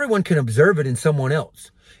 because everyone can observe it in someone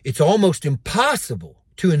else. It's almost impossible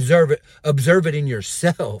to observe it in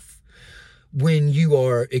yourself when you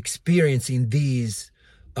are experiencing these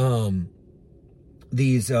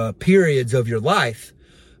periods of your life.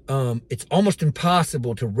 It's almost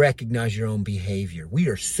impossible to recognize your own behavior. We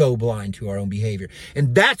are so blind to our own behavior.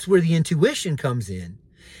 And that's where the intuition comes in.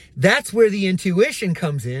 That's where the intuition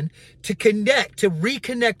comes in to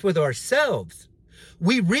reconnect with ourselves.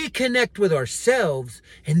 We reconnect with ourselves.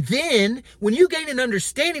 And then when you gain an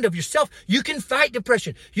understanding of yourself, you can fight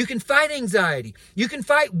depression. You can fight anxiety. You can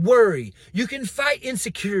fight worry. You can fight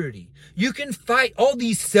insecurity. You can fight all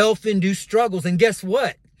these self-induced struggles. And guess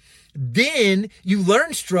what? Then you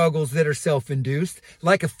learn struggles that are self-induced,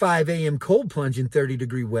 like a 5 a.m. cold plunge in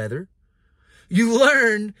 30-degree weather. You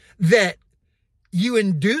learn that you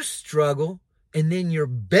induce struggle, and then you're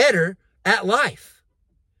better at life.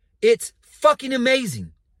 It's fucking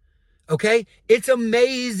amazing. Okay? It's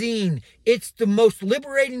amazing. It's the most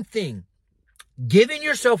liberating thing. Giving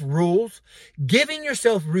yourself rules, giving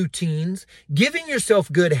yourself routines, giving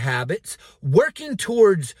yourself good habits, working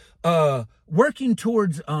towards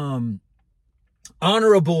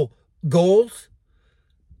honorable goals.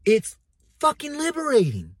 It's fucking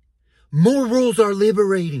liberating. More rules are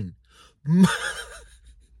liberating.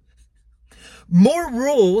 More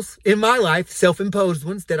rules in my life, self-imposed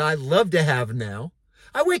ones that I love to have now.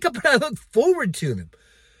 I wake up and I look forward to them.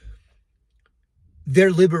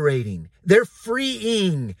 They're liberating. They're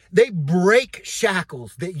freeing. They break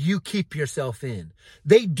shackles that you keep yourself in.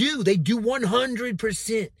 They do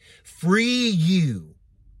 100% free you.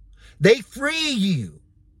 They free you.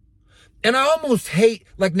 And I almost hate,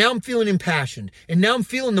 now I'm feeling impassioned, and now I'm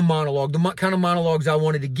feeling the monologue, the kind of monologues I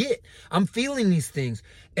wanted to get. I'm feeling these things.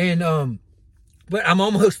 And, but I'm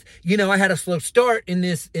almost, I had a slow start in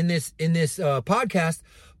this podcast,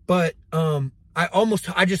 but, I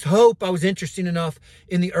just hope I was interesting enough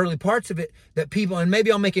in the early parts of it that people, and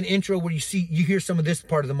maybe I'll make an intro where you hear some of this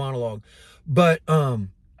part of the monologue, but, I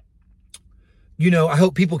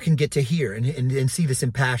hope people can get to hear and see this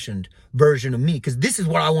impassioned version of me, because this is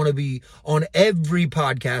what I want to be on every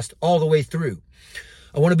podcast all the way through.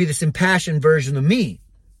 I want to be this impassioned version of me,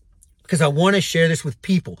 because I want to share this with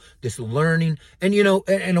people, this learning. And,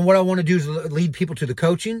 and what I want to do is lead people to the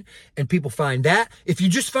coaching, and people find that. If you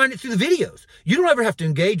just find it through the videos, you don't ever have to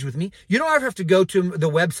engage with me. You don't ever have to go to the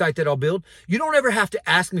website that I'll build. You don't ever have to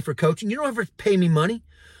ask me for coaching. You don't ever have to pay me money.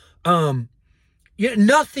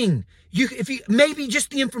 Nothing. Maybe just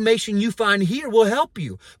the information you find here will help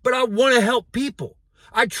you, but I want to help people.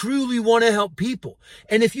 I truly want to help people.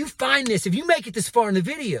 And if you find this, if you make it this far in the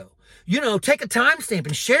video, take a timestamp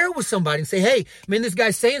and share it with somebody and say, hey, man, this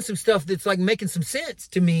guy's saying some stuff that's making some sense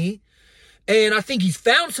to me. And I think he's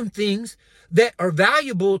found some things that are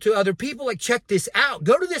valuable to other people. Check this out.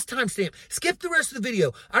 Go to this timestamp. Skip the rest of the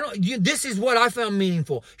video. This is what I found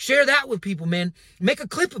meaningful. Share that with people, man. Make a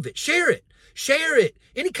clip of it. Share it. Share it.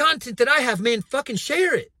 Any content that I have, man, fucking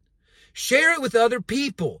share it. Share it with other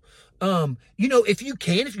people. If you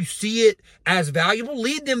can, if you see it as valuable,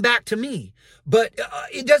 lead them back to me. But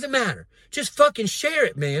it doesn't matter. Just fucking share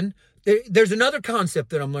it, man. There's another concept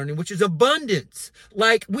that I'm learning, which is abundance.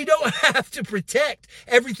 Like, we don't have to protect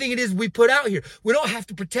everything it is we put out here. We don't have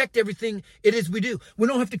to protect everything it is we do. We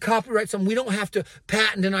don't have to copyright something. We don't have to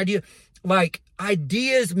patent an idea. Like,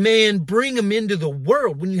 ideas, man, bring them into the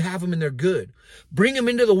world when you have them and they're good. Bring them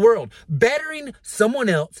into the world. Bettering someone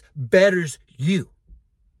else betters you.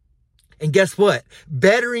 And guess what?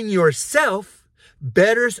 Bettering yourself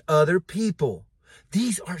betters other people.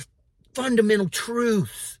 These are fundamental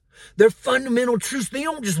truths. They're fundamental truths. They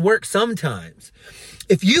don't just work sometimes.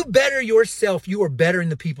 If you better yourself, you are bettering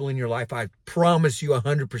the people in your life. I promise you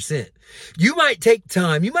 100%. You might take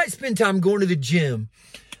time. You might spend time going to the gym.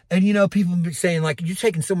 And, people be saying, like, you're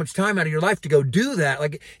taking so much time out of your life to go do that.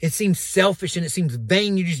 Like, it seems selfish and it seems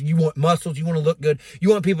vain. You want muscles. You want to look good. You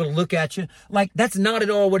want people to look at you. Like, that's not at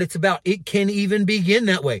all what it's about. It can even begin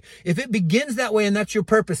that way. If it begins that way and that's your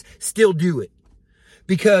purpose, still do it.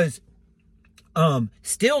 Because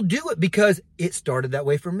it started that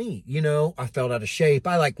way for me. I felt out of shape.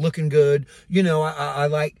 I like looking good. I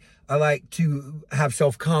like to have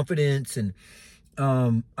self-confidence, and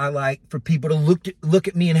I like for people to look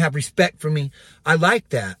at me and have respect for me. I like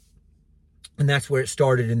that. And that's where it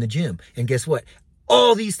started in the gym. And guess what?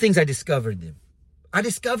 All these things, I discovered them. I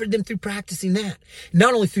discovered them through practicing that.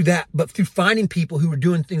 Not only through that, but through finding people who are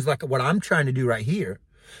doing things like what I'm trying to do right here,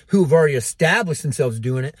 who have already established themselves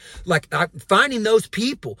doing it. Like, finding those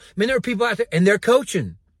people. I mean, there are people out there and they're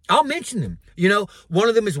coaching. I'll mention them. One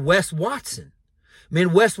of them is Wes Watson.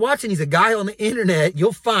 Man, Wes Watson, he's a guy on the internet.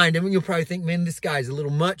 You'll find him and you'll probably think, man, this guy's a little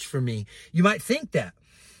much for me. You might think that.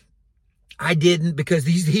 I didn't, because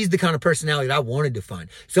he's the kind of personality that I wanted to find.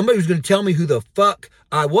 Somebody who's going to tell me who the fuck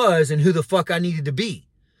I was and who the fuck I needed to be.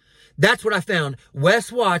 That's what I found. Wes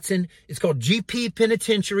Watson. It's called GP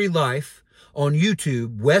Penitentiary Life on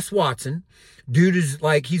YouTube. Wes Watson. Dude is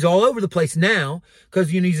like, he's all over the place now because,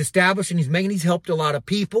 he's established and he's helped a lot of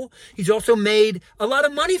people. He's also made a lot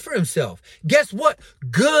of money for himself. Guess what?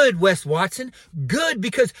 Good, Wes Watson. Good,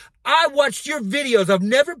 because I watched your videos. I've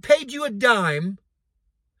never paid you a dime.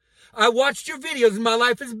 I watched your videos and my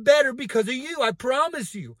life is better because of you. I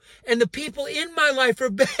promise you. And the people in my life are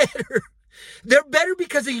better. They're better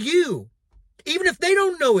because of you. Even if they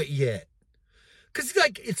don't know it yet. Because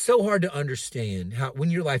it's so hard to understand how,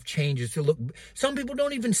 when your life changes, to look, some people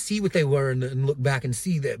don't even see what they were and look back and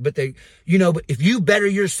see that. But but if you better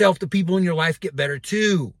yourself, the people in your life get better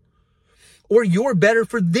too. Or you're better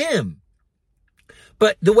for them.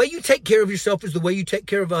 But the way you take care of yourself is the way you take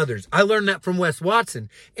care of others. I learned that from Wes Watson,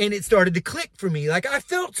 and it started to click for me. Like, I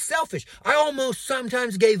felt selfish. I almost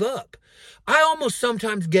sometimes gave up.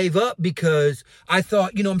 Because I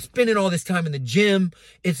thought, I'm spending all this time in the gym.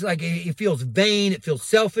 It's like, it feels vain. It feels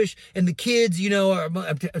selfish. And the kids,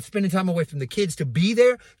 I'm spending time away from the kids to be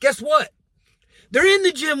there. Guess what? They're in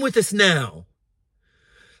the gym with us now.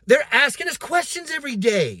 They're asking us questions every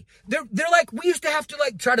day. They're like, we used to have to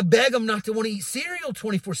try to beg them not to want to eat cereal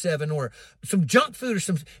 24/7 or some junk food or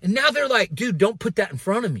something. And now they're like, dude, don't put that in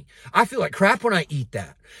front of me. I feel like crap when I eat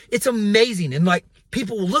that. It's amazing. And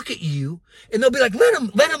people will look at you and they'll be like, let them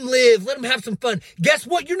live. Let them have some fun. Guess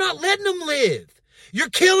what? You're not letting them live. You're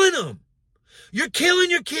killing them. You're killing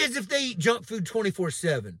your kids if they eat junk food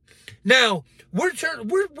 24/7. Now, we're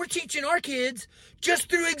teaching our kids just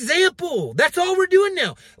through example. That's all we're doing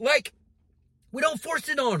now. We don't force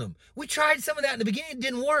it on them. We tried some of that in the beginning. It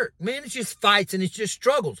didn't work. Man, it's just fights and it's just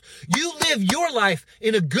struggles. You live your life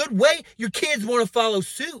in a good way, your kids want to follow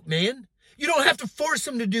suit, man. You don't have to force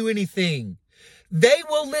them to do anything. They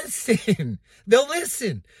will listen. They'll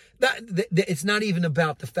listen. It's not even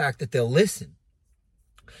about the fact that they'll listen.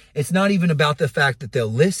 It's not even about the fact that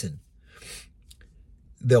they'll listen.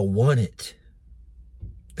 They'll want it.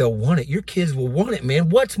 They'll want it. Your kids will want it, man.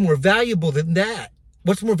 What's more valuable than that?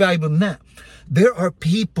 What's more valuable than that? There are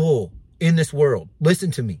people in this world.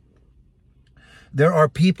 Listen to me. There are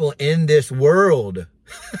people in this world.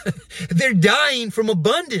 They're dying from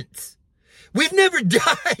abundance. We've never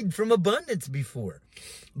died from abundance before.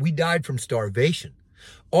 We died from starvation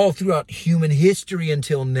all throughout human history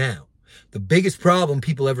until now. The biggest problem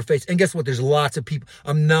people ever face. And guess what? There's lots of people.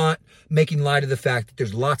 I'm not making light of the fact that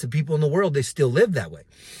there's lots of people in the world that still live that way.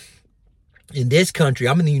 In this country,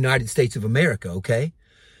 I'm in the United States of America, okay?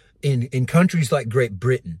 In countries like Great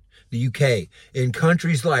Britain, the UK, in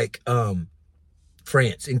countries like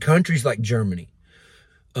France, in countries like Germany,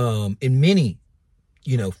 in many,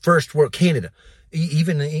 first world, Canada,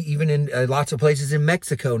 even in lots of places in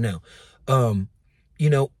Mexico now.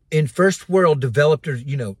 In first world developed,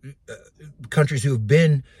 countries who have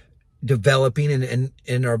been developing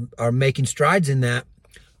and are making strides in that,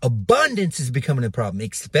 abundance is becoming a problem,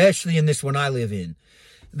 especially in this one I live in.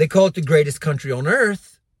 They call it the greatest country on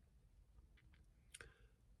earth.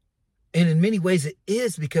 And in many ways it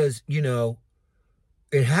is, because,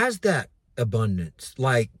 it has that abundance.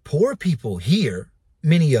 Like poor people here,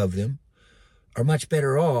 many of them are much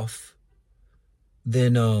better off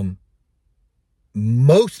than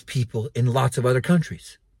most people in lots of other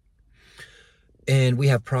countries. And we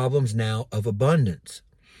have problems now of abundance.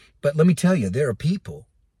 But let me tell you, there are people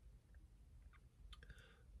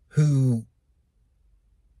who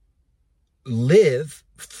live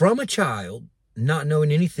from a child not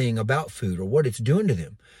knowing anything about food or what it's doing to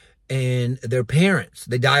them. And their parents,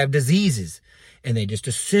 they die of diseases, and they just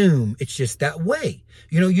assume it's just that way.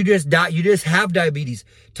 You just have diabetes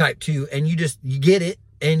type 2, and you get it,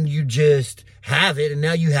 and you just have it, and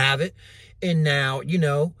now you have it. And now,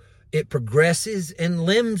 it progresses, and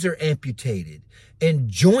limbs are amputated, and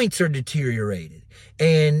joints are deteriorated.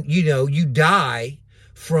 And, you die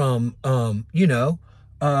from, a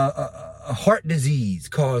heart disease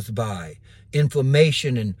caused by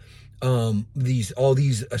inflammation and all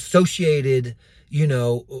these associated,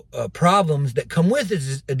 problems that come with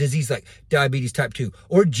a disease like diabetes type 2,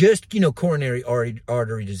 or just, coronary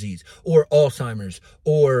artery disease, or Alzheimer's,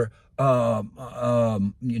 or,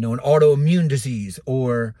 an autoimmune disease,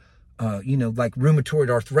 or, like rheumatoid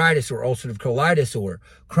arthritis, or ulcerative colitis, or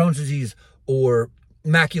Crohn's disease, or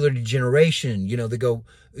macular degeneration.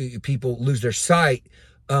 People lose their sight,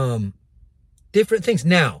 different things.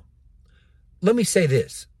 Now, let me say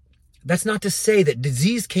this. That's not to say that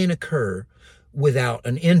disease can't occur without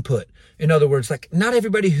an input. In other words, like, not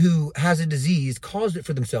everybody who has a disease caused it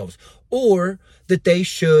for themselves, or that they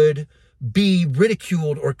should be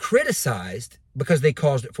ridiculed or criticized because they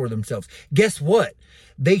caused it for themselves. Guess what?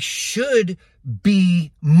 They should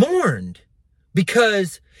be mourned,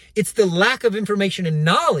 because it's the lack of information and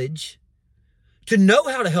knowledge to know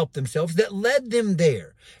how to help themselves that led them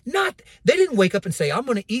there. They didn't wake up and say, I'm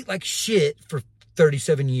going to eat like shit for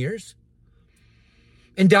 37 years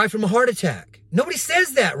and die from a heart attack. Nobody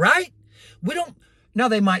says that, right? Now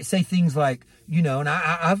they might say things like, and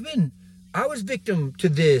I was victim to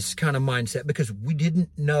this kind of mindset because we didn't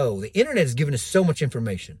know. The internet has given us so much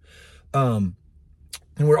information. And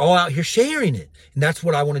we're all out here sharing it. And that's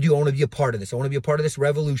what I want to do. I want to be a part of this. I want to be a part of this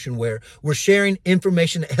revolution where we're sharing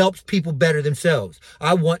information that helps people better themselves.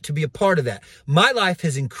 I want to be a part of that. My life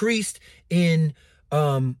has increased in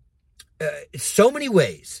so many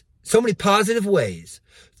ways, so many positive ways,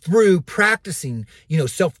 through practicing,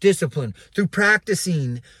 self-discipline, through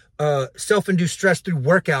practicing self-induced stress through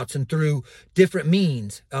workouts and through different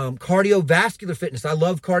means. Cardiovascular fitness. I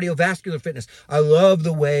love cardiovascular fitness. I love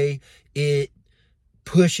the way it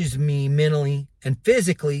pushes me mentally and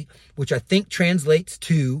physically, which I think translates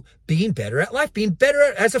to being better at life, being better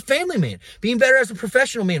as a family man, being better as a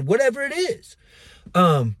professional man, whatever it is.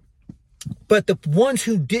 But the ones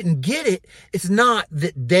who didn't get it, it's not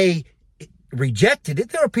that they rejected it.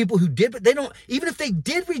 There are people who did, but even if they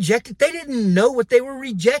did reject it, they didn't know what they were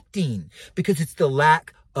rejecting, because it's the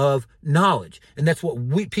lack of knowledge. And that's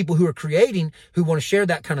what people who are creating, who want to share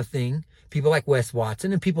that kind of thing, people like Wes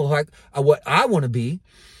Watson and people like what I want to be,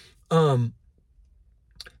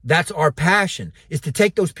 that's our passion, is to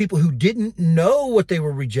take those people who didn't know what they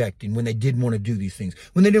were rejecting when they didn't want to do these things,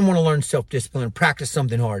 when they didn't want to learn self-discipline and practice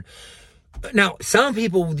something hard. Now, some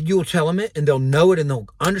people, you'll tell them it and they'll know it and they'll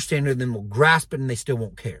understand it and then they'll grasp it and they still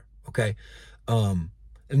won't care. Okay. And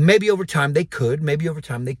maybe over time they could, maybe over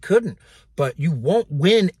time they couldn't, but you won't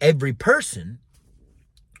win every person.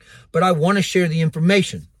 But I want to share the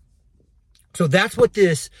information. So that's what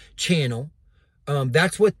this channel,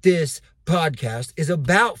 that's what this podcast is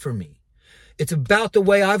about for me. It's about the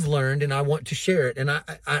way I've learned, and I want to share it. And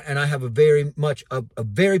I have a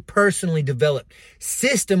very personally developed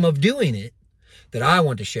system of doing it that I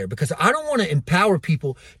want to share, because I don't want to empower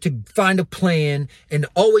people to find a plan and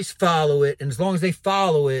always follow it. And as long as they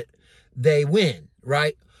follow it, they win,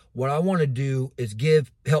 right? What I want to do is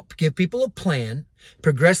help give people a plan,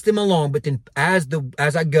 progress them along, but then as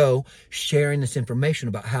I go, sharing this information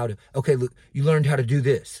about how to, okay, look, you learned how to do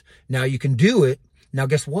this. Now you can do it. Now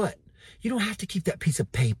guess what? You don't have to keep that piece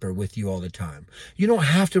of paper with you all the time. You don't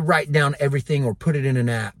have to write down everything or put it in an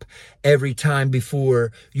app every time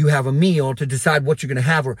before you have a meal to decide what you're going to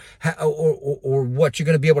have or what you're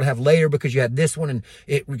going to be able to have later because you had this one and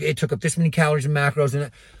it took up this many calories and macros.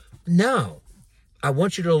 And no, I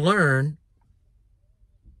want you to learn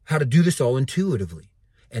how to do this all intuitively.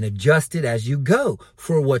 and adjust it as you go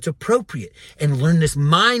for what's appropriate, and learn this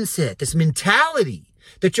mindset, this mentality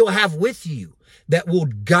that you'll have with you that will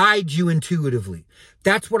guide you intuitively.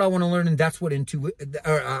 That's what I want to learn, and that's what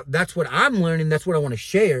that's what I'm learning. That's what I want to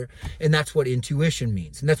share, and that's what intuition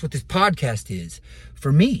means, and that's what this podcast is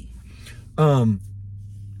for me. And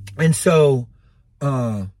so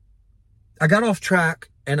I got off track,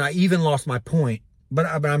 and I even lost my point. But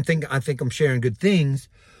I think I'm sharing good things.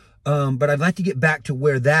 But I'd like to get back to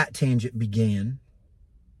where that tangent began.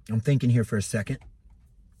 I'm thinking here for a second.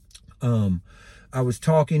 We were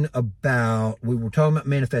talking about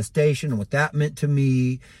manifestation and what that meant to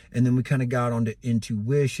me. And then we kind of got onto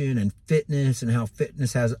intuition and fitness, and how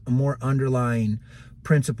fitness has more underlying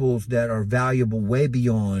principles that are valuable way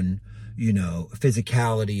beyond,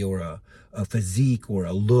 physicality or a physique or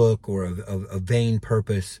a look or a vain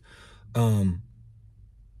purpose.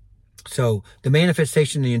 So the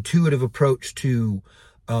manifestation, the intuitive approach to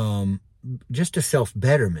just a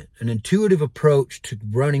self-betterment, an intuitive approach to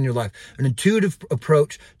running your life, an intuitive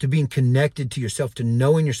approach to being connected to yourself, to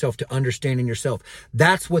knowing yourself, to understanding yourself.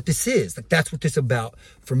 That's what this is. That's what this is about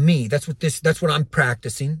for me. That's what I'm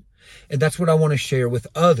practicing. And that's what I want to share with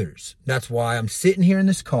others. That's why I'm sitting here in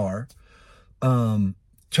this car,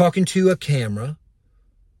 talking to a camera,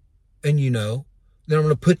 and then I'm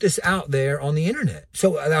going to put this out there on the internet.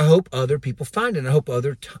 So I hope other people find it. I hope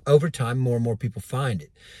over time, more and more people find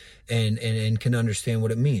it and can understand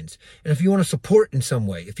what it means. And if you want to support in some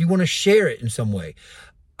way, if you want to share it in some way,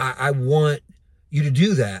 I want you to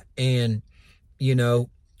do that. And,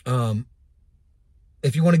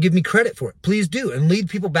 if you want to give me credit for it, please do, and lead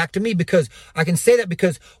people back to me, because I can say that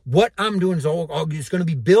because what I'm doing is it's going to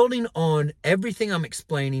be building on everything I'm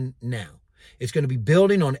explaining now. It's going to be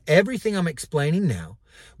building on everything I'm explaining now,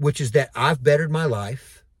 which is that I've bettered my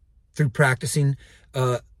life through practicing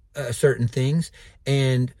certain things,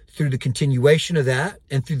 and through the continuation of that,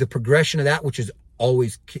 and through the progression of that, which is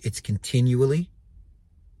it's continually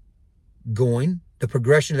going. The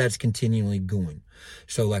progression of that is continually going.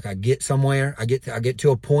 So like I get somewhere, I get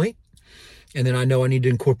to a point, and then I know I need to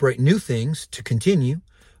incorporate new things to continue.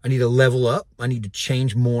 I need to level up. I need to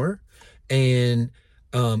change more. And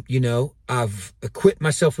I've equipped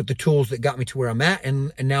myself with the tools that got me to where I'm at.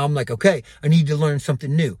 And now I'm like, okay, I need to learn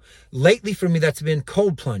something new. Lately for me, that's been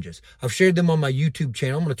cold plunges. I've shared them on my YouTube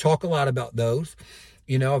channel. I'm going to talk a lot about those.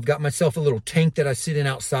 I've got myself a little tank that I sit in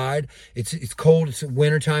outside. It's cold. It's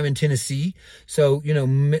wintertime in Tennessee. So,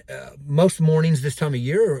 most mornings this time of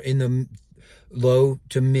year are in the low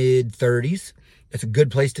to mid 30s. That's a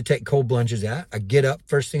good place to take cold plunges at. I get up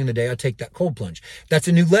first thing in the day, I take that cold plunge. That's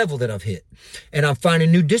a new level that I've hit. And I'm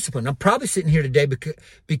finding new discipline. I'm probably sitting here today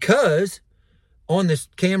because on this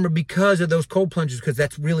camera, because of those cold plunges, because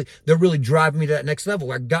they're really driving me to that next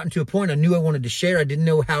level. I've gotten to a point I knew I wanted to share. I didn't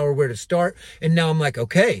know how or where to start. And now I'm like,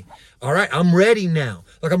 okay, all right, I'm ready now.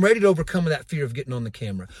 Like I'm ready to overcome that fear of getting on the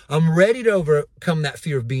camera. I'm ready to overcome that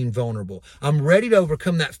fear of being vulnerable. I'm ready to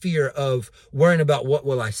overcome that fear of worrying about what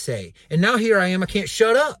will I say. And now here I am. I can't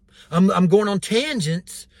shut up. I'm going on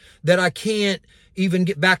tangents that I can't even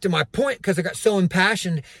get back to my point because I got so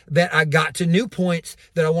impassioned that I got to new points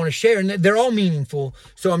that I want to share, and they're all meaningful.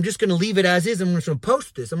 So I'm just going to leave it as is. I'm just going to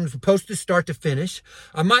post this. I'm going to post this start to finish.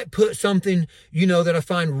 I might put something, that I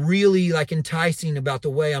find really like enticing about the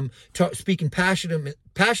way I'm speaking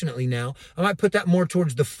passionately now. I might put that more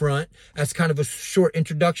towards the front as kind of a short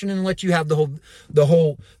introduction and let you have the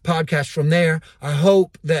whole podcast from there. I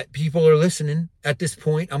hope that people are listening at this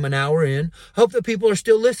point. I'm an hour in. I hope that people are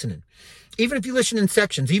still listening. Even if you listen in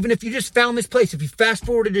sections, even if you just found this place, if you fast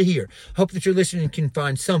forwarded to here, hope that you're listening and can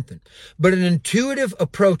find something. But an intuitive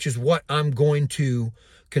approach is what I'm going to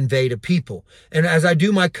convey to people. And as I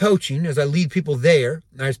do my coaching, as I lead people there,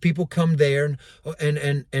 as people come there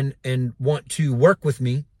and want to work with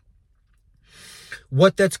me,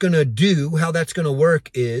 what that's going to do, how that's going to work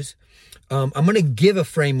is, I'm going to give a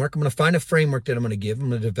framework. I'm going to find a framework that I'm going to give. I'm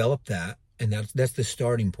going to develop that. And that's the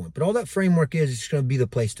starting point. But all that framework is, it's going to be the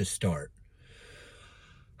place to start.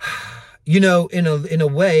 In a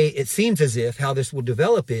way, it seems as if how this will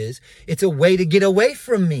develop is it's a way to get away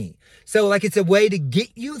from me. So like it's a way to get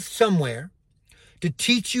you somewhere, to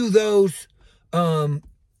teach you those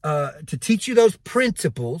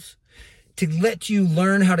principles, to let you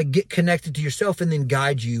learn how to get connected to yourself, and then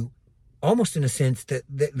guide you almost in a sense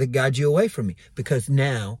that guide you away from me. Because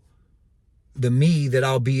now the me that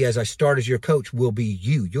I'll be as I start as your coach will be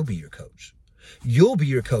you. You'll be your coach. You'll be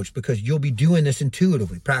your coach because you'll be doing this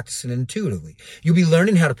intuitively, practicing it intuitively. You'll be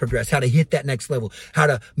learning how to progress, how to hit that next level, how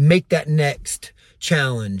to make that next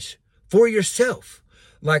challenge for yourself.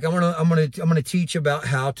 Like I'm gonna teach about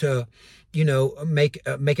how to, make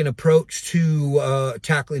an approach to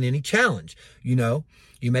tackling any challenge.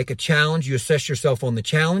 You make a challenge, you assess yourself on the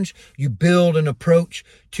challenge, you build an approach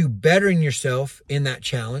to bettering yourself in that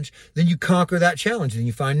challenge, then you conquer that challenge, then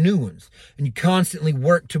you find new ones, and you constantly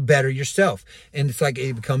work to better yourself. And it's like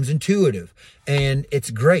it becomes intuitive, and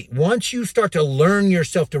it's great. Once you start to learn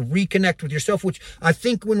yourself, to reconnect with yourself, which I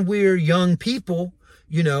think when we're young people,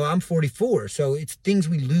 I'm 44, so it's things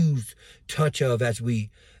we lose touch of as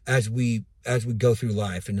we go through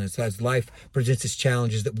life, and as life presents us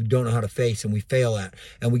challenges that we don't know how to face, and we fail at,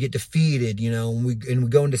 and we get defeated, and we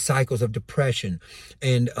go into cycles of depression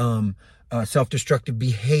and self-destructive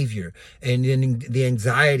behavior, and then the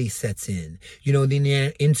anxiety sets in,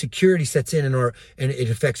 the insecurity sets in, and it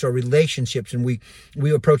affects our relationships, and we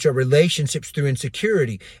approach our relationships through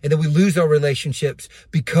insecurity, and then we lose our relationships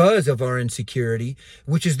because of our insecurity,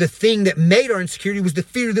 which is the thing that made our insecurity, was the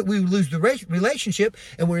fear that we would lose the relationship,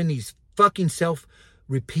 and we're in these fucking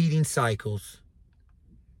self-repeating cycles,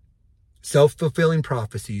 self-fulfilling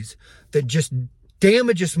prophecies that just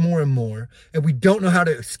damage us more and more, and we don't know how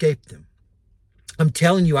to escape them. I'm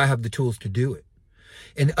telling you, I have the tools to do it.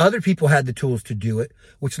 And other people had the tools to do it,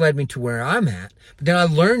 which led me to where I'm at. But then I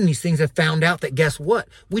learned these things. I found out that, guess what?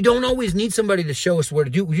 We don't always need somebody to show us where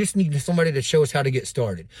to do it. We just need somebody to show us how to get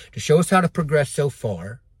started, to show us how to progress so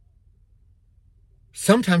far.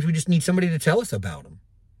 Sometimes we just need somebody to tell us about them.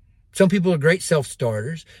 Some people are great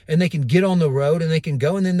self-starters, and they can get on the road and they can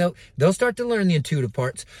go, and then they'll start to learn the intuitive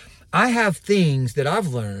parts. I have things that I've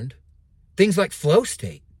learned, things like flow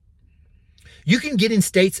state. You can get in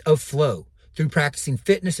states of flow through practicing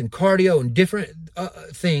fitness and cardio and different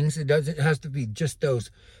things. It has to be just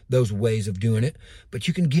those ways of doing it, but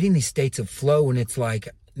you can get in these states of flow, and it's like,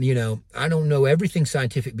 I don't know everything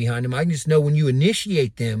scientific behind them. I just know when you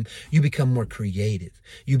initiate them, you become more creative.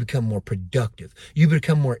 You become more productive. You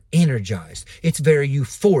become more energized. It's very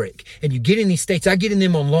euphoric. And you get in these states. I get in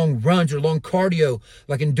them on long runs or long cardio,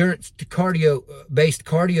 like endurance to cardio-based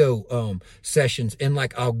cardio sessions. And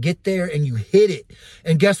like I'll get there and you hit it.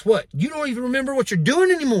 And guess what? You don't even remember what you're doing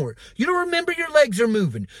anymore. You don't remember your legs are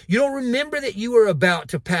moving. You don't remember that you are about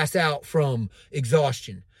to pass out from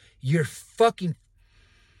exhaustion. You're fucking...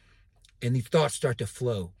 And these thoughts start to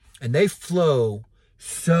flow. And they flow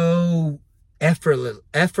so effortlessly.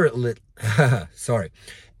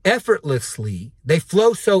 They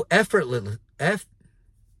flow so effortlessly. I'll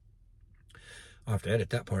have to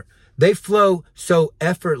edit that part. They flow so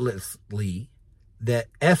effortlessly that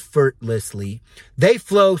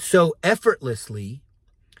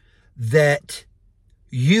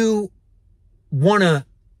you want to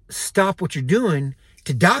stop what you're doing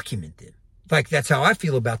to document them. Like, that's how I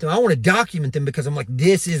feel about them. I want to document them because I'm like,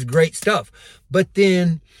 this is great stuff. But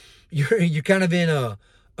then you're kind of in a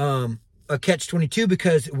catch-22,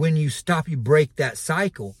 because when you stop, you break that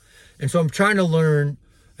cycle. And so I'm trying to learn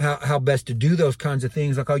how best to do those kinds of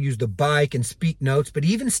things. Like I'll use the bike and speak notes, but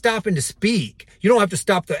even stopping to speak, you don't have to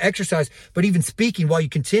stop the exercise, but even speaking while you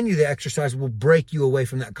continue the exercise will break you away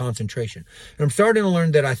from that concentration. And I'm starting to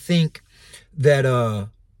learn that I think that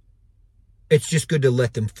it's just good to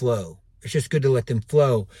let them flow. It's just good to let them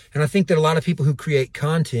flow. And I think that a lot of people who create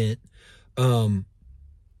content, like,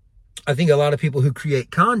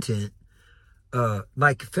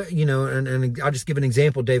 and I'll just give an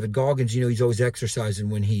example. David Goggins, he's always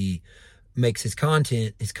exercising when he makes his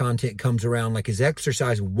content. His content comes around like his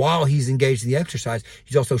exercise. While he's engaged in the exercise,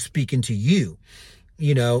 he's also speaking to you.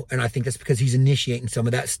 And I think that's because he's initiating some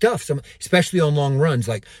of that stuff, especially on long runs.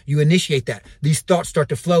 Like, you initiate that. These thoughts start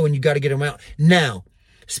to flow and you got to get them out. Now,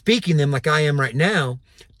 speaking them like I am right now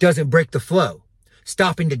doesn't break the flow.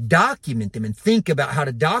 Stopping to document them and think about how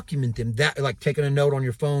to document them, that, like taking a note on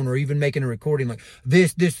your phone or even making a recording, like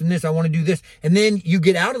this, and this, I want to do this. And then you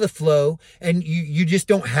get out of the flow and you just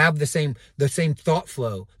don't have the same thought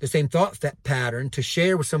flow, the same thought pattern to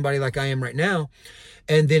share with somebody like I am right now.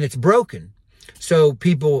 And then it's broken. So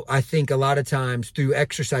people, I think a lot of times through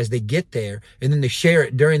exercise, they get there and then they share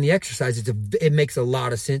it during the exercise. It makes a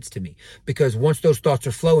lot of sense to me, because once those thoughts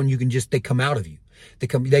are flowing, they come out of you. They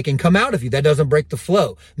can come out of you. That doesn't break the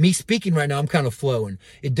flow. Me speaking right now, I'm kind of flowing.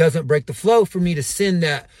 It doesn't break the flow for me to send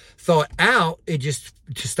that thought out. It just,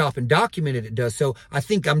 to stop and document it does. So I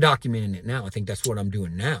think I'm documenting it now. I think that's what I'm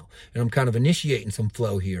doing now. And I'm kind of initiating some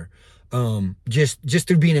flow here. Just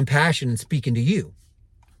through being impassioned and speaking to you.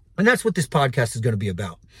 And that's what this podcast is going to be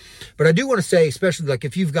about. But I do want to say, especially like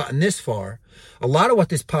if you've gotten this far, a lot of what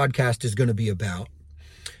this podcast is going to be about,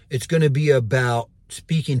 it's going to be about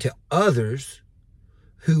speaking to others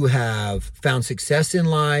who have found success in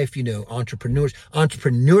life, entrepreneurs.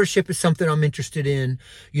 Entrepreneurship is something I'm interested in.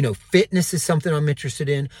 Fitness is something I'm interested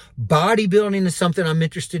in. Bodybuilding is something I'm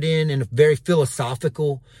interested in a very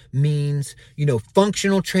philosophical means.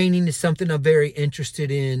 Functional training is something I'm very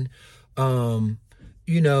interested in.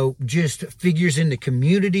 Just figures in the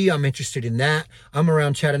community. I'm interested in that. I'm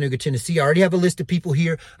around Chattanooga, Tennessee. I already have a list of people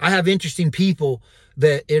here. I have interesting people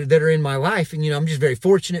that are in my life. And, I'm just very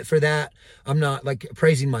fortunate for that. I'm not like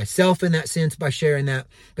praising myself in that sense by sharing that.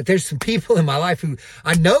 But there's some people in my life who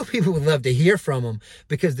I know people would love to hear from them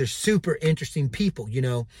because they're super interesting people.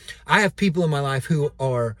 I have people in my life who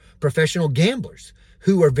are professional gamblers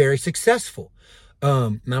who are very successful.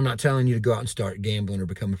 I'm not telling you to go out and start gambling or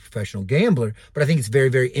become a professional gambler, but I think it's very,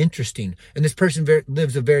 very interesting. And this person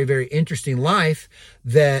lives a very, very interesting life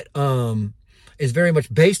that is very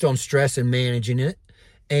much based on stress and managing it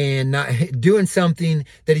and not doing something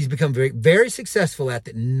that he's become very, very successful at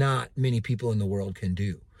that not many people in the world can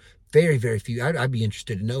do. Very, very few. I'd be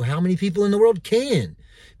interested to know how many people in the world can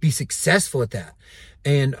be successful at that.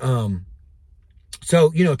 And,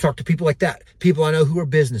 so, talk to people like that. People I know who are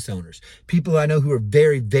business owners. People I know who are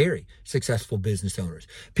very, very successful business owners.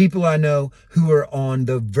 People I know who are on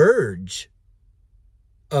the verge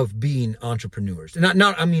of being entrepreneurs. Not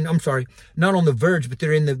on the verge, but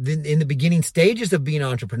they're in the beginning stages of being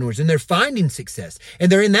entrepreneurs and they're finding success and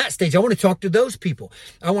they're in that stage. I want to talk to those people.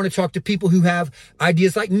 I want to talk to people who have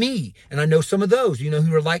ideas like me. And I know some of those,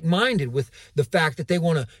 who are like-minded with the fact that they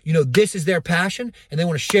want to, this is their passion and they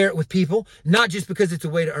want to share it with people, not just because it's a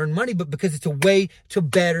way to earn money, but because it's a way to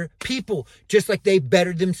better people, just like they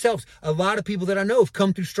bettered themselves. A lot of people that I know have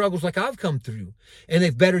come through struggles like I've come through and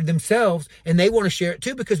they've bettered themselves and they want to share it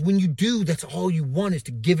too. Because when you do, that's all you want is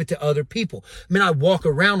to give it to other people. I walk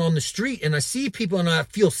around on the street and I see people and I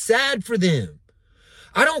feel sad for them.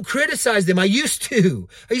 I don't criticize them. I used to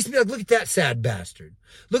be like, look at that sad bastard.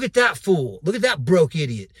 Look at that fool. Look at that broke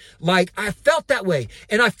idiot. Like I felt that way.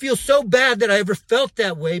 And I feel so bad that I ever felt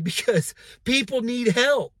that way because people need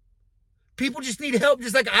help. People just need help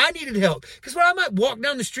just like I needed help. Because when I might walk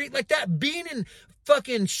down the street like that, being in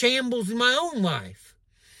fucking shambles in my own life.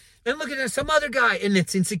 And look at some other guy, and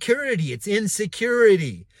it's insecurity. It's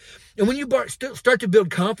insecurity. And when you start to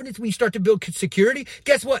build confidence, when you start to build security,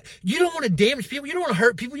 guess what? You don't want to damage people. You don't want to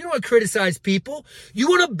hurt people. You don't want to criticize people. You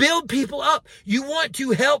want to build people up. You want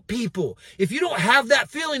to help people. If you don't have that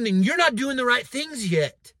feeling, then you're not doing the right things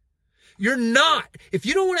yet. You're not. If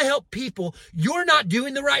you don't want to help people, you're not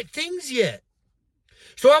doing the right things yet.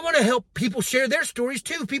 So I want to help people share their stories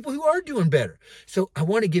too, people who are doing better. So I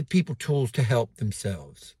want to give people tools to help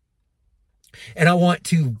themselves. And I want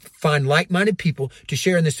to find like-minded people to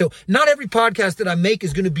share in this. So not every podcast that I make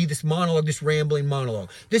is going to be this monologue, this rambling monologue.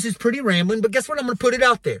 This is pretty rambling, but guess what? I'm going to put it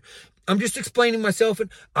out there. I'm just explaining myself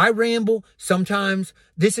and I ramble sometimes.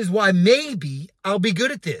 This is why maybe I'll be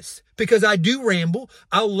good at this because I do ramble.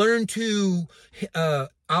 I'll learn to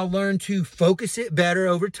focus it better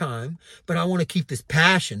over time, but I want to keep this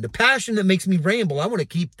passion, the passion that makes me ramble. I want to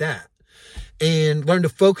keep that. And learn to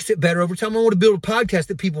focus it better over time. I want to build a podcast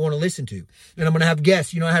that people want to listen to. And I'm going to have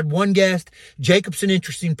guests. I had one guest. Jacob's an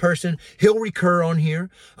interesting person. He'll recur on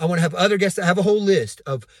here. I want to have other guests. I have a whole list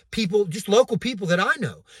of people, just local people that I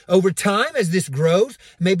know. Over time, as this grows,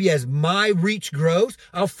 maybe as my reach grows,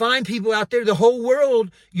 I'll find people out there. The whole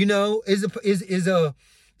world, is a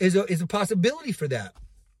possibility for that.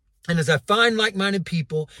 And as I find like-minded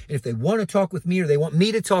people, and if they want to talk with me or they want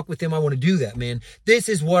me to talk with them, I want to do that, man. This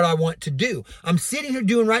is what I want to do. I'm sitting here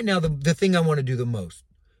doing right now the thing I want to do the most.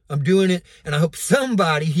 I'm doing it, and I hope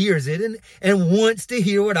somebody hears it and wants to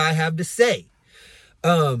hear what I have to say.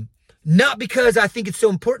 Not because I think it's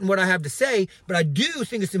so important what I have to say, but I do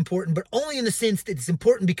think it's important, but only in the sense that it's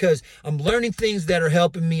important because I'm learning things that are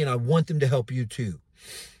helping me, and I want them to help you too.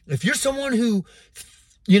 If you're someone who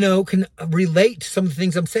can relate to some of the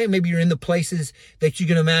things I'm saying. Maybe you're in the places that you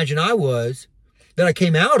can imagine that I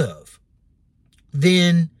came out of.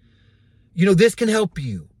 Then, this can help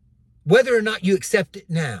you. Whether or not you accept it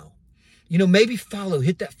now. Maybe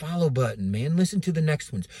hit that follow button, man. Listen to the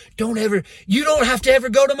next ones. You don't have to ever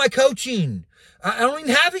go to my coaching. I don't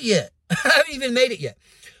even have it yet. I haven't even made it yet.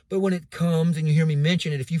 But when it comes and you hear me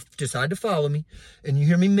mention it, if you decide to follow me and you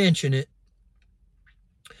hear me mention it,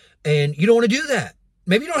 and you don't want to do that,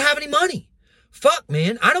 maybe you don't have any money. Fuck,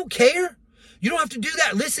 man. I don't care. You don't have to do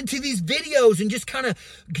that. Listen to these videos and just kind of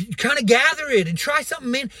gather it and try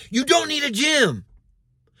something, man. You don't need a gym.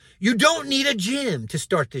 You don't need a gym to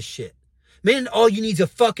start this shit. Man, all you need is a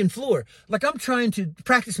fucking floor. Like, I'm trying to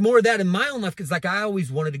practice more of that in my own life because, like, I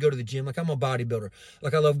always wanted to go to the gym. Like, I'm a bodybuilder.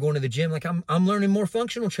 Like, I love going to the gym. Like, I'm learning more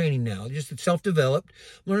functional training now. Just self-developed.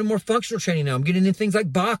 I'm learning more functional training now. I'm getting into things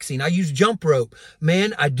like boxing. I use jump rope.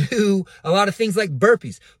 Man, I do a lot of things like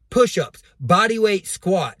burpees, push-ups, body weight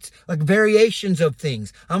squats, like variations of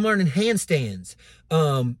things. I'm learning handstands,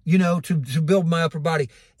 to build my upper body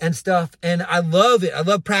and stuff. And I love it. I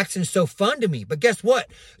love practicing. It's so fun to me. But guess what?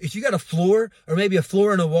 If you got a floor, or maybe a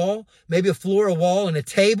floor and a wall, maybe a floor, a wall, and a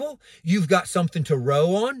table, you've got something to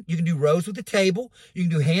row on. You can do rows with a table. You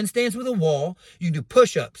can do handstands with a wall. You can do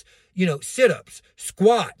push-ups, sit-ups,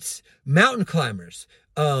 squats, mountain climbers.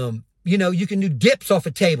 You can do dips off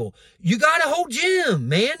a table. You got a whole gym,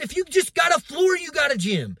 man. If you just got a floor, you got a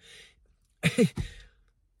gym.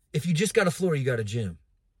 If you just got a floor, you got a gym.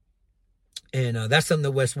 And that's something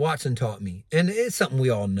that Wes Watson taught me. And it's something we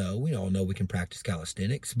all know. We all know we can practice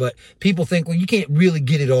calisthenics. But people think, well, you can't really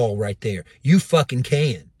get it all right there. You fucking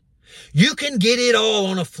can. You can get it all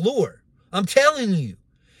on a floor. I'm telling you.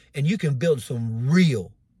 And you can build some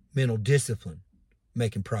real mental discipline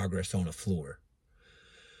making progress on a floor.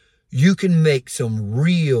 You can make some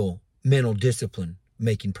real mental discipline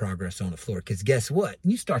making progress on the floor. Because guess what?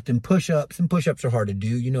 You start them push-ups, and push-ups are hard to do,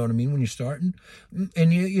 you know what I mean, when you're starting.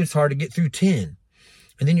 And it's hard to get through 10.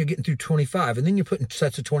 And then you're getting through 25. And then you're putting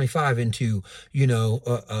sets of 25 into,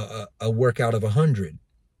 a workout of 100.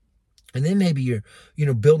 And then maybe you're,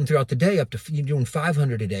 building throughout the day up to, you're doing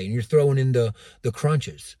 500 a day. And you're throwing in the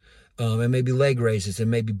crunches. And maybe leg raises and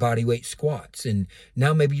maybe body weight squats. And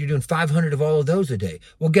now maybe you're doing 500 of all of those a day.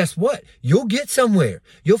 Well, guess what? You'll get somewhere.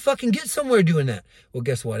 You'll fucking get somewhere doing that. Well,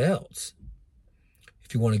 guess what else?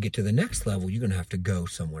 If you want to get to the next level, you're going to have to go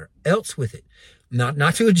somewhere else with it.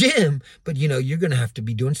 Not to a gym, but you're going to have to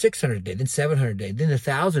be doing 600 a day, then 700 a day, then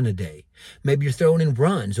 1,000 a day. Maybe you're throwing in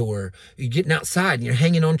runs, or you're getting outside and you're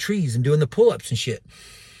hanging on trees and doing the pull-ups and shit.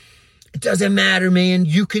 It doesn't matter, man.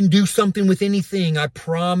 You can do something with anything. I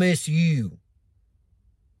promise you.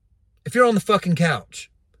 If you're on the fucking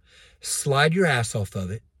couch, slide your ass off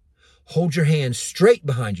of it. Hold your hands straight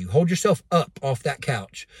behind you. Hold yourself up off that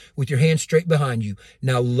couch with your hands straight behind you.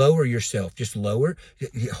 Now lower yourself. Just lower.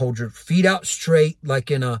 Hold your feet out straight,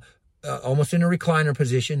 like in almost in a recliner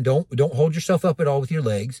position. Don't hold yourself up at all with your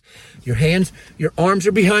legs. Your arms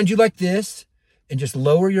are behind you like this, and just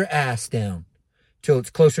lower your ass down till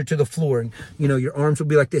it's closer to the floor. And, your arms will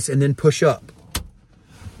be like this, and then push up.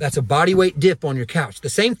 That's a body weight dip on your couch. The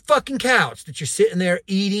same fucking couch that you're sitting there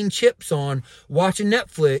eating chips on, watching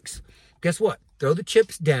Netflix. Guess what? Throw the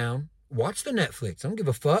chips down. Watch the Netflix. I don't give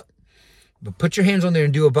a fuck. But put your hands on there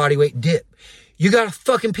and do a body weight dip. You got a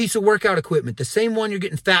fucking piece of workout equipment. The same one you're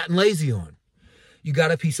getting fat and lazy on. You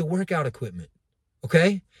got a piece of workout equipment.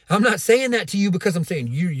 Okay? I'm not saying that to you because I'm saying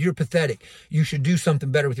you're pathetic. You should do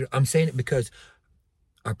something better with I'm saying it because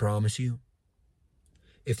I promise you,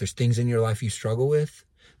 if there's things in your life you struggle with,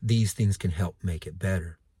 these things can help make it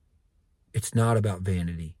better. It's not about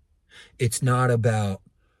vanity. It's not about,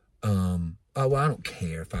 I don't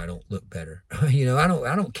care if I don't look better. I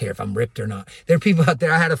don't care if I'm ripped or not. There are people out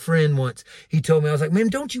there. I had a friend once. He told me, I was like, man,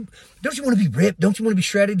 don't you want to be ripped? Don't you want to be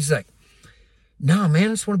shredded? He's like, nah, man,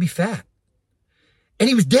 I just want to be fat. And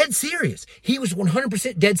he was dead serious. He was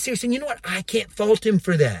 100% dead serious. And you know what? I can't fault him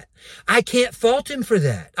for that. I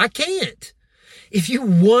can't. If you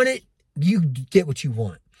want it, you get what you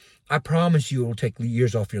want. I promise you it will take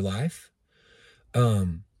years off your life.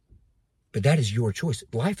 But that is your choice.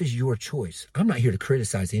 Life is your choice. I'm not here to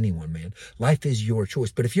criticize anyone, man. Life is your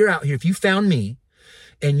choice. But if you're out here, if you found me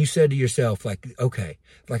and you said to yourself, like, okay,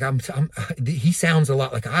 like he sounds a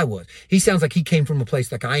lot like I was. He sounds like he came from a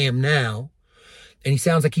place like I am now. And he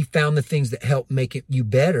sounds like he found the things that help make you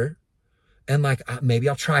better. And like, maybe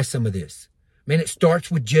I'll try some of this. Man, it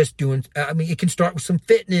starts with just doing, it can start with some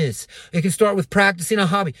fitness. It can start with practicing a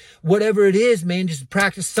hobby. Whatever it is, man, just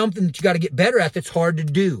practice something that you got to get better at that's hard to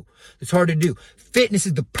do. Fitness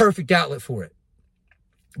is the perfect outlet for it.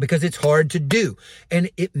 Because it's hard to do. And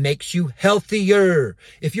it makes you healthier.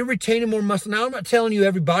 If you're retaining more muscle. Now, I'm not telling you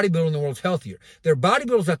every bodybuilder in the world is healthier. There are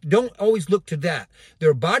bodybuilders out there. Don't always look to that. There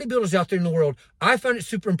are bodybuilders out there in the world. I find it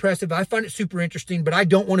super impressive. I find it super interesting. But I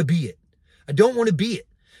don't want to be it.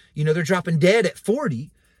 They're dropping dead at 40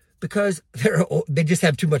 because they just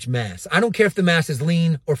have too much mass. I don't care if the mass is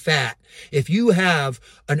lean or fat. If you have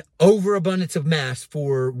an overabundance of mass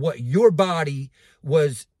for what your body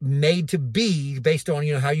was made to be based on,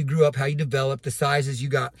 how you grew up, how you developed, the sizes you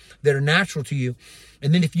got that are natural to you.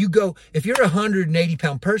 And then if you're a 180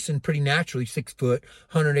 pound person, pretty naturally 6 foot,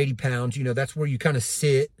 180 pounds, that's where you kind of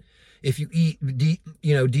sit if you eat,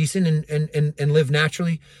 decent and live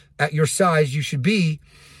naturally at your size you should be,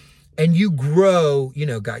 and you grow,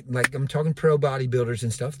 like I'm talking pro bodybuilders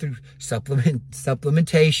and stuff, through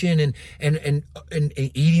supplementation and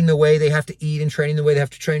eating the way they have to eat and training the way they have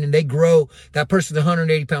to train, and they grow. That person's a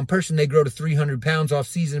 180-pound person, they grow to 300 pounds off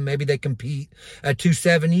season. Maybe they compete at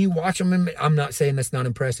 270. You watch them, and I'm not saying that's not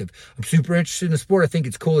impressive. I'm super interested in the sport. I think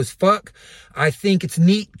it's cool as fuck. I think it's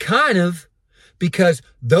neat, kind of, because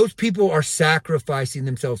those people are sacrificing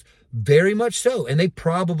themselves. Very much so. And they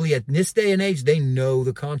probably, at this day and age, they know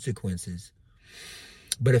the consequences.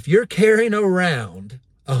 But if you're carrying around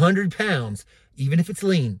 100 pounds, even if it's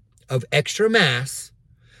lean, of extra mass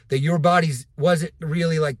that your body's wasn't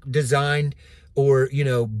really like designed or,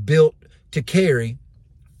 built to carry,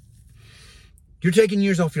 you're taking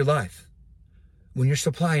years off your life. When you're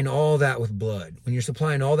supplying all that with blood, when you're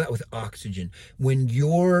supplying all that with oxygen, when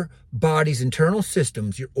your body's internal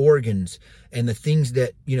systems, your organs, and the things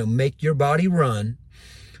that, make your body run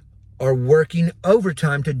are working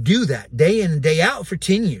overtime to do that day in and day out for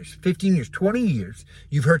 10 years, 15 years, 20 years,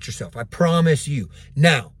 you've hurt yourself. I promise you.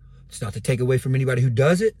 Now, it's not to take away from anybody who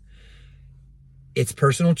does it. It's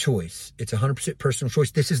personal choice. It's 100% personal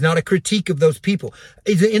choice. This is not a critique of those people.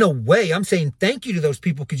 In a way, I'm saying thank you to those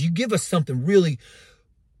people because you give us something really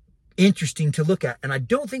interesting to look at. And I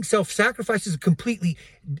don't think self-sacrifice is a completely,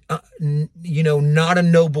 not a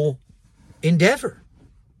noble endeavor.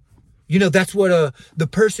 That's what the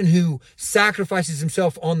person who sacrifices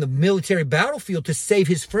himself on the military battlefield to save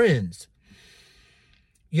his friends.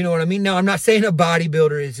 You know what I mean? Now, I'm not saying a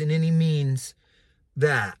bodybuilder is in any means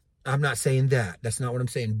that. I'm not saying that. That's not what I'm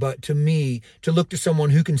saying. But to me, to look to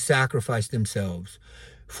someone who can sacrifice themselves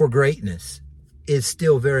for greatness is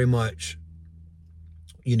still very much,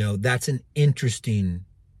 that's an interesting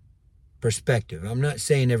perspective. I'm not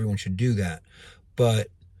saying everyone should do that, but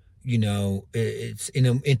to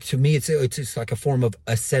me, it's like a form of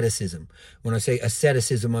asceticism. When I say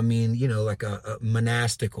asceticism, I mean, like a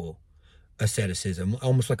monastical asceticism,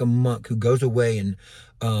 almost like a monk who goes away and,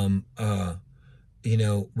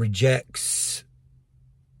 rejects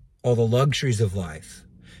all the luxuries of life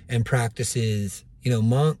and practices,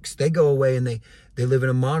 monks, they go away and they live in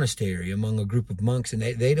a monastery among a group of monks, and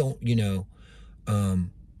they don't, they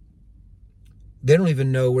don't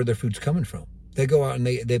even know where their food's coming from. They go out and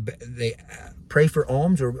they pray for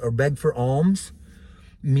alms or beg for alms.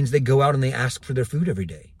 It means they go out and they ask for their food every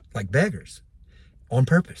day, like beggars, on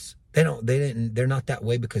purpose. They're not that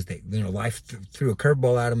way because life threw a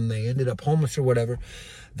curveball at them and they ended up homeless or whatever.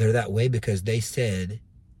 They're that way because they said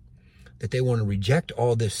that they want to reject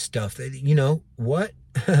all this stuff. What?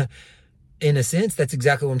 In a sense, that's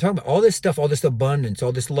exactly what I'm talking about. All this stuff, all this abundance,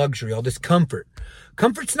 all this luxury, all this comfort.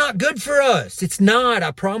 Comfort's not good for us. It's not.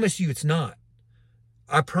 I promise you it's not.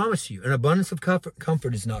 I promise you. An abundance of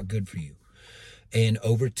comfort is not good for you. And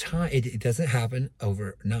over time, it doesn't happen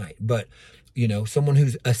overnight. But someone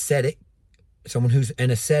who's ascetic, someone who's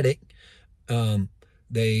an ascetic,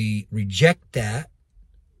 they reject that.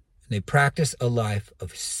 And they practice a life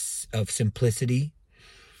of simplicity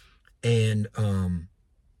and, of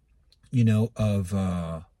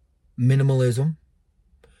minimalism.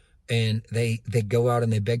 And they go out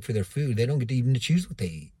and they beg for their food. They don't get to even to choose what they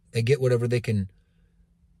eat. They get whatever they can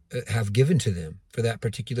have given to them for that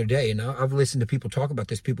particular day. And I've listened to people talk about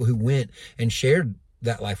this, people who went and shared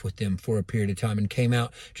that life with them for a period of time and came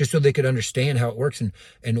out just so they could understand how it works and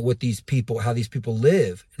what how these people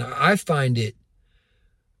live. And I find it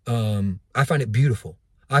beautiful.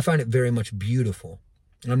 I find it very much beautiful.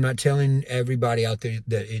 I'm not telling everybody out there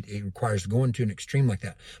that it requires going to an extreme like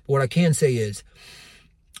that. But what I can say is,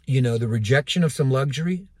 the rejection of some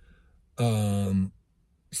luxury,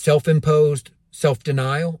 self-imposed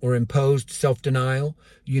self-denial or imposed self-denial,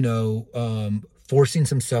 forcing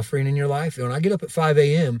some suffering in your life. When I get up at 5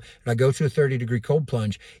 a.m. and I go to a 30-degree cold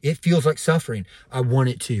plunge, it feels like suffering. I want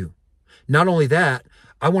it to. Not only that,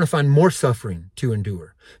 I want to find more suffering to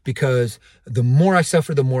endure, because the more I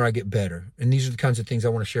suffer, the more I get better. And these are the kinds of things I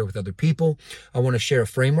want to share with other people. I want to share a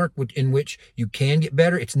framework in which you can get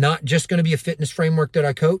better. It's not just going to be a fitness framework that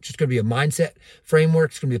I coach. It's going to be a mindset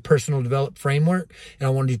framework. It's going to be a personal development framework. And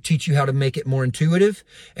I wanted to teach you how to make it more intuitive.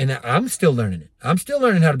 And I'm still learning it. I'm still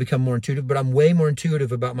learning how to become more intuitive, but I'm way more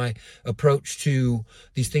intuitive about my approach to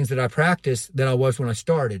these things that I practice than I was when I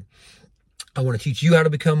started. I want to teach you how to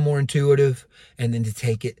become more intuitive and then to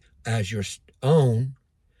take it as your own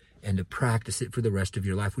and to practice it for the rest of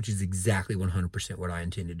your life, which is exactly 100% what I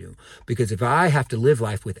intend to do. Because if I have to live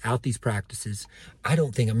life without these practices, I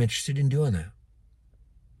don't think I'm interested in doing that.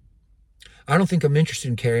 I don't think I'm interested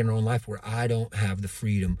in carrying on life where I don't have the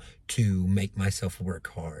freedom to make myself work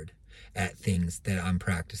hard at things that I'm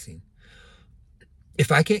practicing.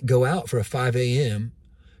 If I can't go out for a 5 a.m.,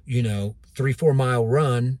 3-4 mile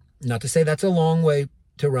run, not to say that's a long way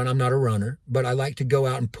to run. I'm not a runner, but I like to go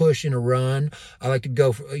out and push in a run. I like to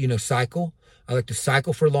go, cycle. I like to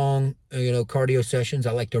cycle for long, cardio sessions.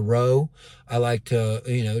 I like to row. I like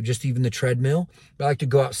to, just even the treadmill. But I like to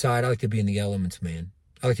go outside. I like to be in the elements, man.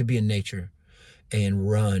 I like to be in nature and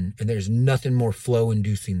run. And there's nothing more flow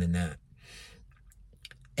inducing than that.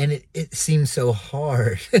 And it seems so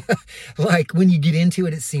hard. Like when you get into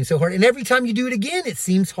it, it seems so hard. And every time you do it again, it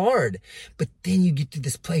seems hard. But then you get to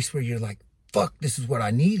this place where you're like, fuck, this is what I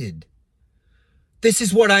needed. This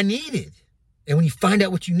is what I needed. And when you find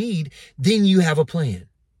out what you need, then you have a plan.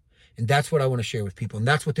 And that's what I want to share with people. And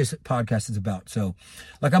that's what this podcast is about. So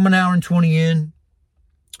like I'm an hour and 20 in.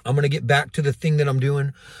 I'm going to get back to the thing that I'm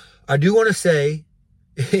doing. I do want to say,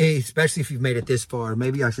 especially if you've made it this far,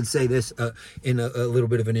 maybe I should say this in a little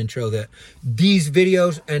bit of an intro, that these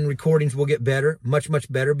videos and recordings will get better, much,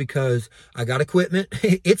 much better, because I got equipment.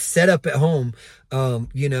 It's set up at home.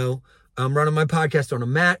 I'm running my podcast on a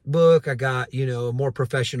MacBook. I got, a more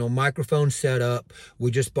professional microphone set up.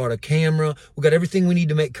 We just bought a camera. We got everything we need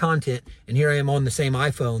to make content. And here I am on the same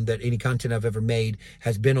iPhone that any content I've ever made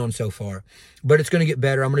has been on so far. But it's going to get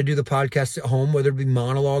better. I'm going to do the podcast at home, whether it be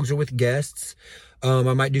monologues or with guests.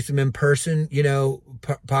 I might do some in-person,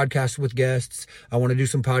 podcasts with guests. I want to do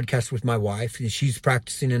some podcasts with my wife. She's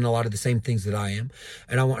practicing in a lot of the same things that I am.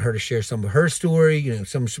 And I want her to share some of her story,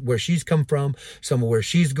 some where she's come from, some of where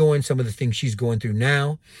she's going, some of the things she's going through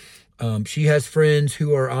now. She has friends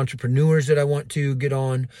who are entrepreneurs that I want to get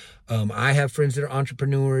on. I have friends that are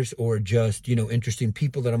entrepreneurs or just, interesting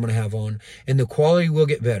people that I'm going to have on, and the quality will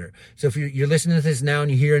get better. So if you're listening to this now and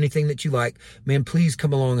you hear anything that you like, man, please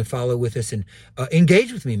come along and follow with us and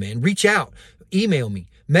engage with me, man. Reach out, email me,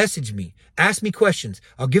 message me, ask me questions.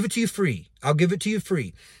 I'll give it to you free.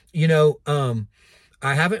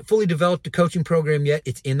 I haven't fully developed a coaching program yet.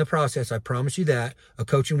 It's in the process. I promise you that. A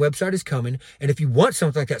coaching website is coming. And if you want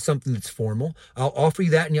something like that, something that's formal, I'll offer you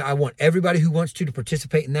that. And I want everybody who wants to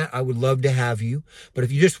participate in that. I would love to have you. But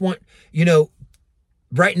if you just want,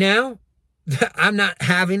 right now, I'm not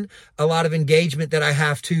having a lot of engagement that I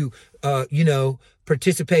have to,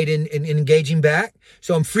 participate in engaging back.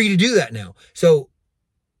 So I'm free to do that now. So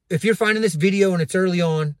if you're finding this video and it's early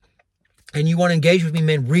on, and you want to engage with me,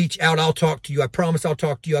 man, reach out. I'll talk to you. I promise I'll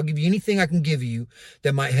talk to you. I'll give you anything I can give you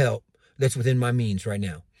that might help, that's within my means right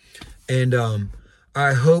now. And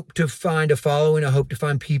I hope to find a following. I hope to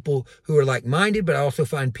find people who are like-minded, but I also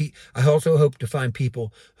hope to find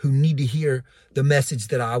people who need to hear the message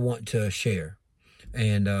that I want to share.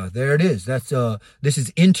 And there it is. This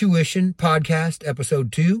is Intuition Podcast,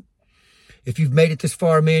 episode 2. If you've made it this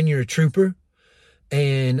far, man, you're a trooper.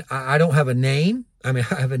 And I don't have a name. I mean,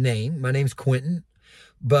 I have a name. My name's Quentin,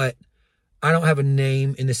 but I don't have a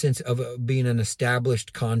name in the sense of being an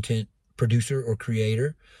established content producer or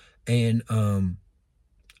creator. And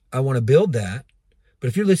I want to build that. But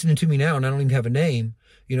if you're listening to me now and I don't even have a name,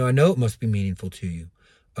 I know it must be meaningful to you.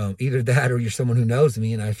 Either that or you're someone who knows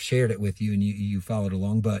me and I've shared it with you and you followed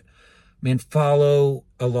along. But, man, follow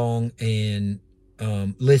along and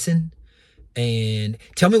listen. And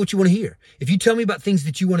tell me what you want to hear. If you tell me about things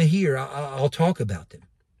that you want to hear, I'll talk about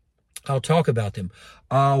them.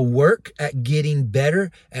 I'll work at getting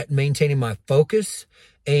better at maintaining my focus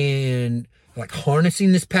and like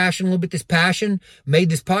harnessing this passion a little bit. This passion made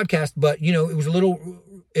this podcast, but it was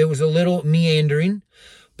a little meandering,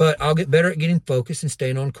 but I'll get better at getting focused and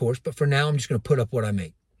staying on course. But for now, I'm just going to put up what I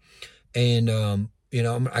make. And,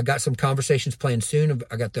 I got some conversations planned soon.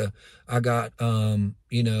 I got the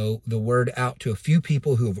word out to a few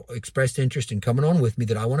people who have expressed interest in coming on with me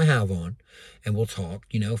that I want to have on, and we'll talk,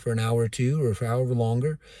 for an hour or two or for however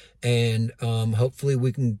longer. And, hopefully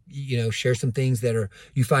we can, share some things that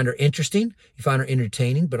you find are interesting, you find are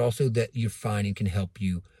entertaining, but also that you're finding can help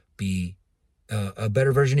you be a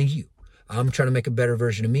better version of you. I'm trying to make a better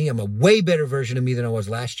version of me. I'm a way better version of me than I was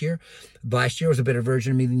last year. Last year was a better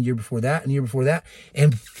version of me than the year before that and the year before that.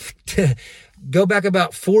 And go back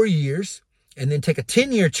about 4 years and then take a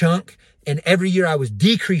 10-year chunk. And every year I was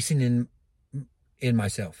decreasing in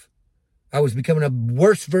myself. I was becoming a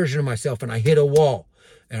worse version of myself, and I hit a wall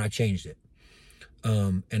and I changed it.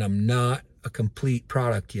 And I'm not a complete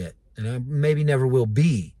product yet. And I maybe never will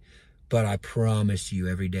be, but I promise you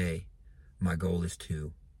every day, my goal is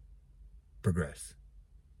to progress.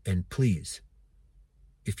 And please,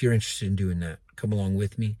 if you're interested in doing that, come along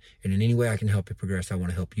with me. And in any way I can help you progress, I want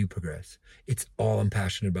to help you progress. It's all I'm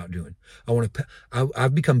passionate about doing.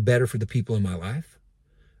 I've become better for the people in my life.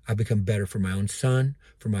 I've become better for my own son,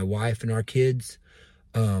 for my wife and our kids.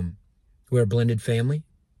 We're a blended family,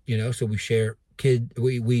 so we share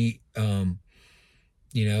we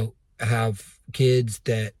have kids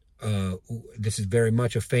that, this is very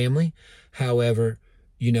much a family. However,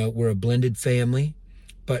 we're a blended family,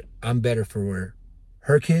 but I'm better for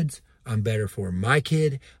her kids. I'm better for my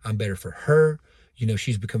kid. I'm better for her.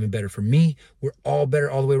 She's becoming better for me. We're all better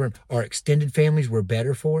all the way around. Our extended families we're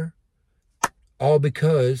better for. All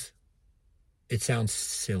because it sounds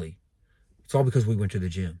silly. It's all because we went to the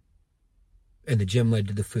gym. And the gym led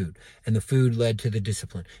to the food. And the food led to the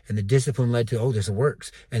discipline. And the discipline led to, this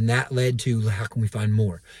works. And that led to, how can we find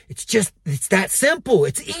more? It's that simple.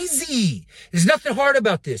 It's easy. There's nothing hard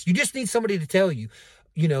about this. You just need somebody to tell you,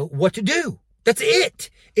 what to do. That's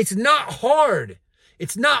it. It's not hard.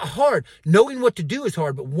 It's not hard. Knowing what to do is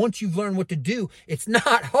hard. But once you've learned what to do, it's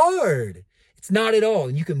not hard. It's not at all.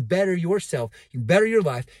 And you can better yourself. You can better your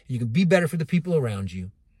life. And you can be better for the people around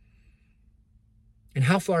you. And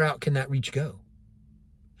how far out can that reach go?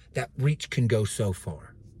 That reach can go so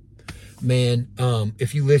far. Man,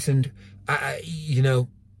 if you listened, I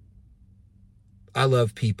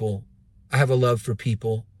love people. I have a love for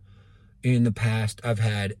people. In the past, I've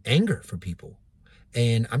had anger for people.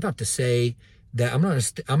 And I'm not to say that I'm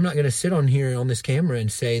not going to sit on here on this camera and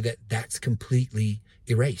say that that's completely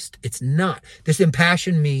erased. It's not. This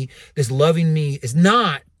impassioned me, this loving me is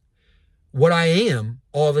not what I am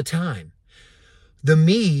all the time. The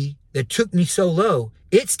me that took me so low,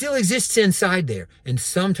 it still exists inside there. And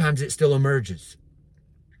sometimes it still emerges.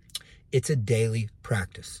 It's a daily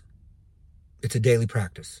practice. It's a daily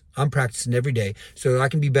practice. I'm practicing every day so I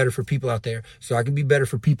can be better for people out there. So I can be better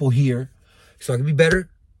for people here. So I can be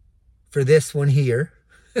better for this one here.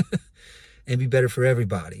 And be better for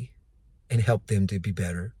everybody. And help them to be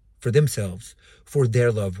better for themselves, for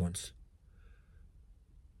their loved ones.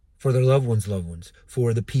 For their loved ones,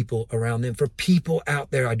 for the people around them, for people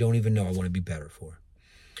out there I don't even know I want to be better for.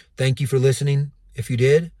 Thank you for listening. If you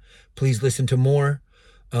did, please listen to more.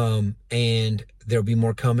 And there'll be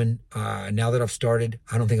more coming. Now that I've started,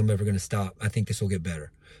 I don't think I'm ever going to stop. I think this will get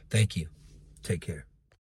better. Thank you. Take care.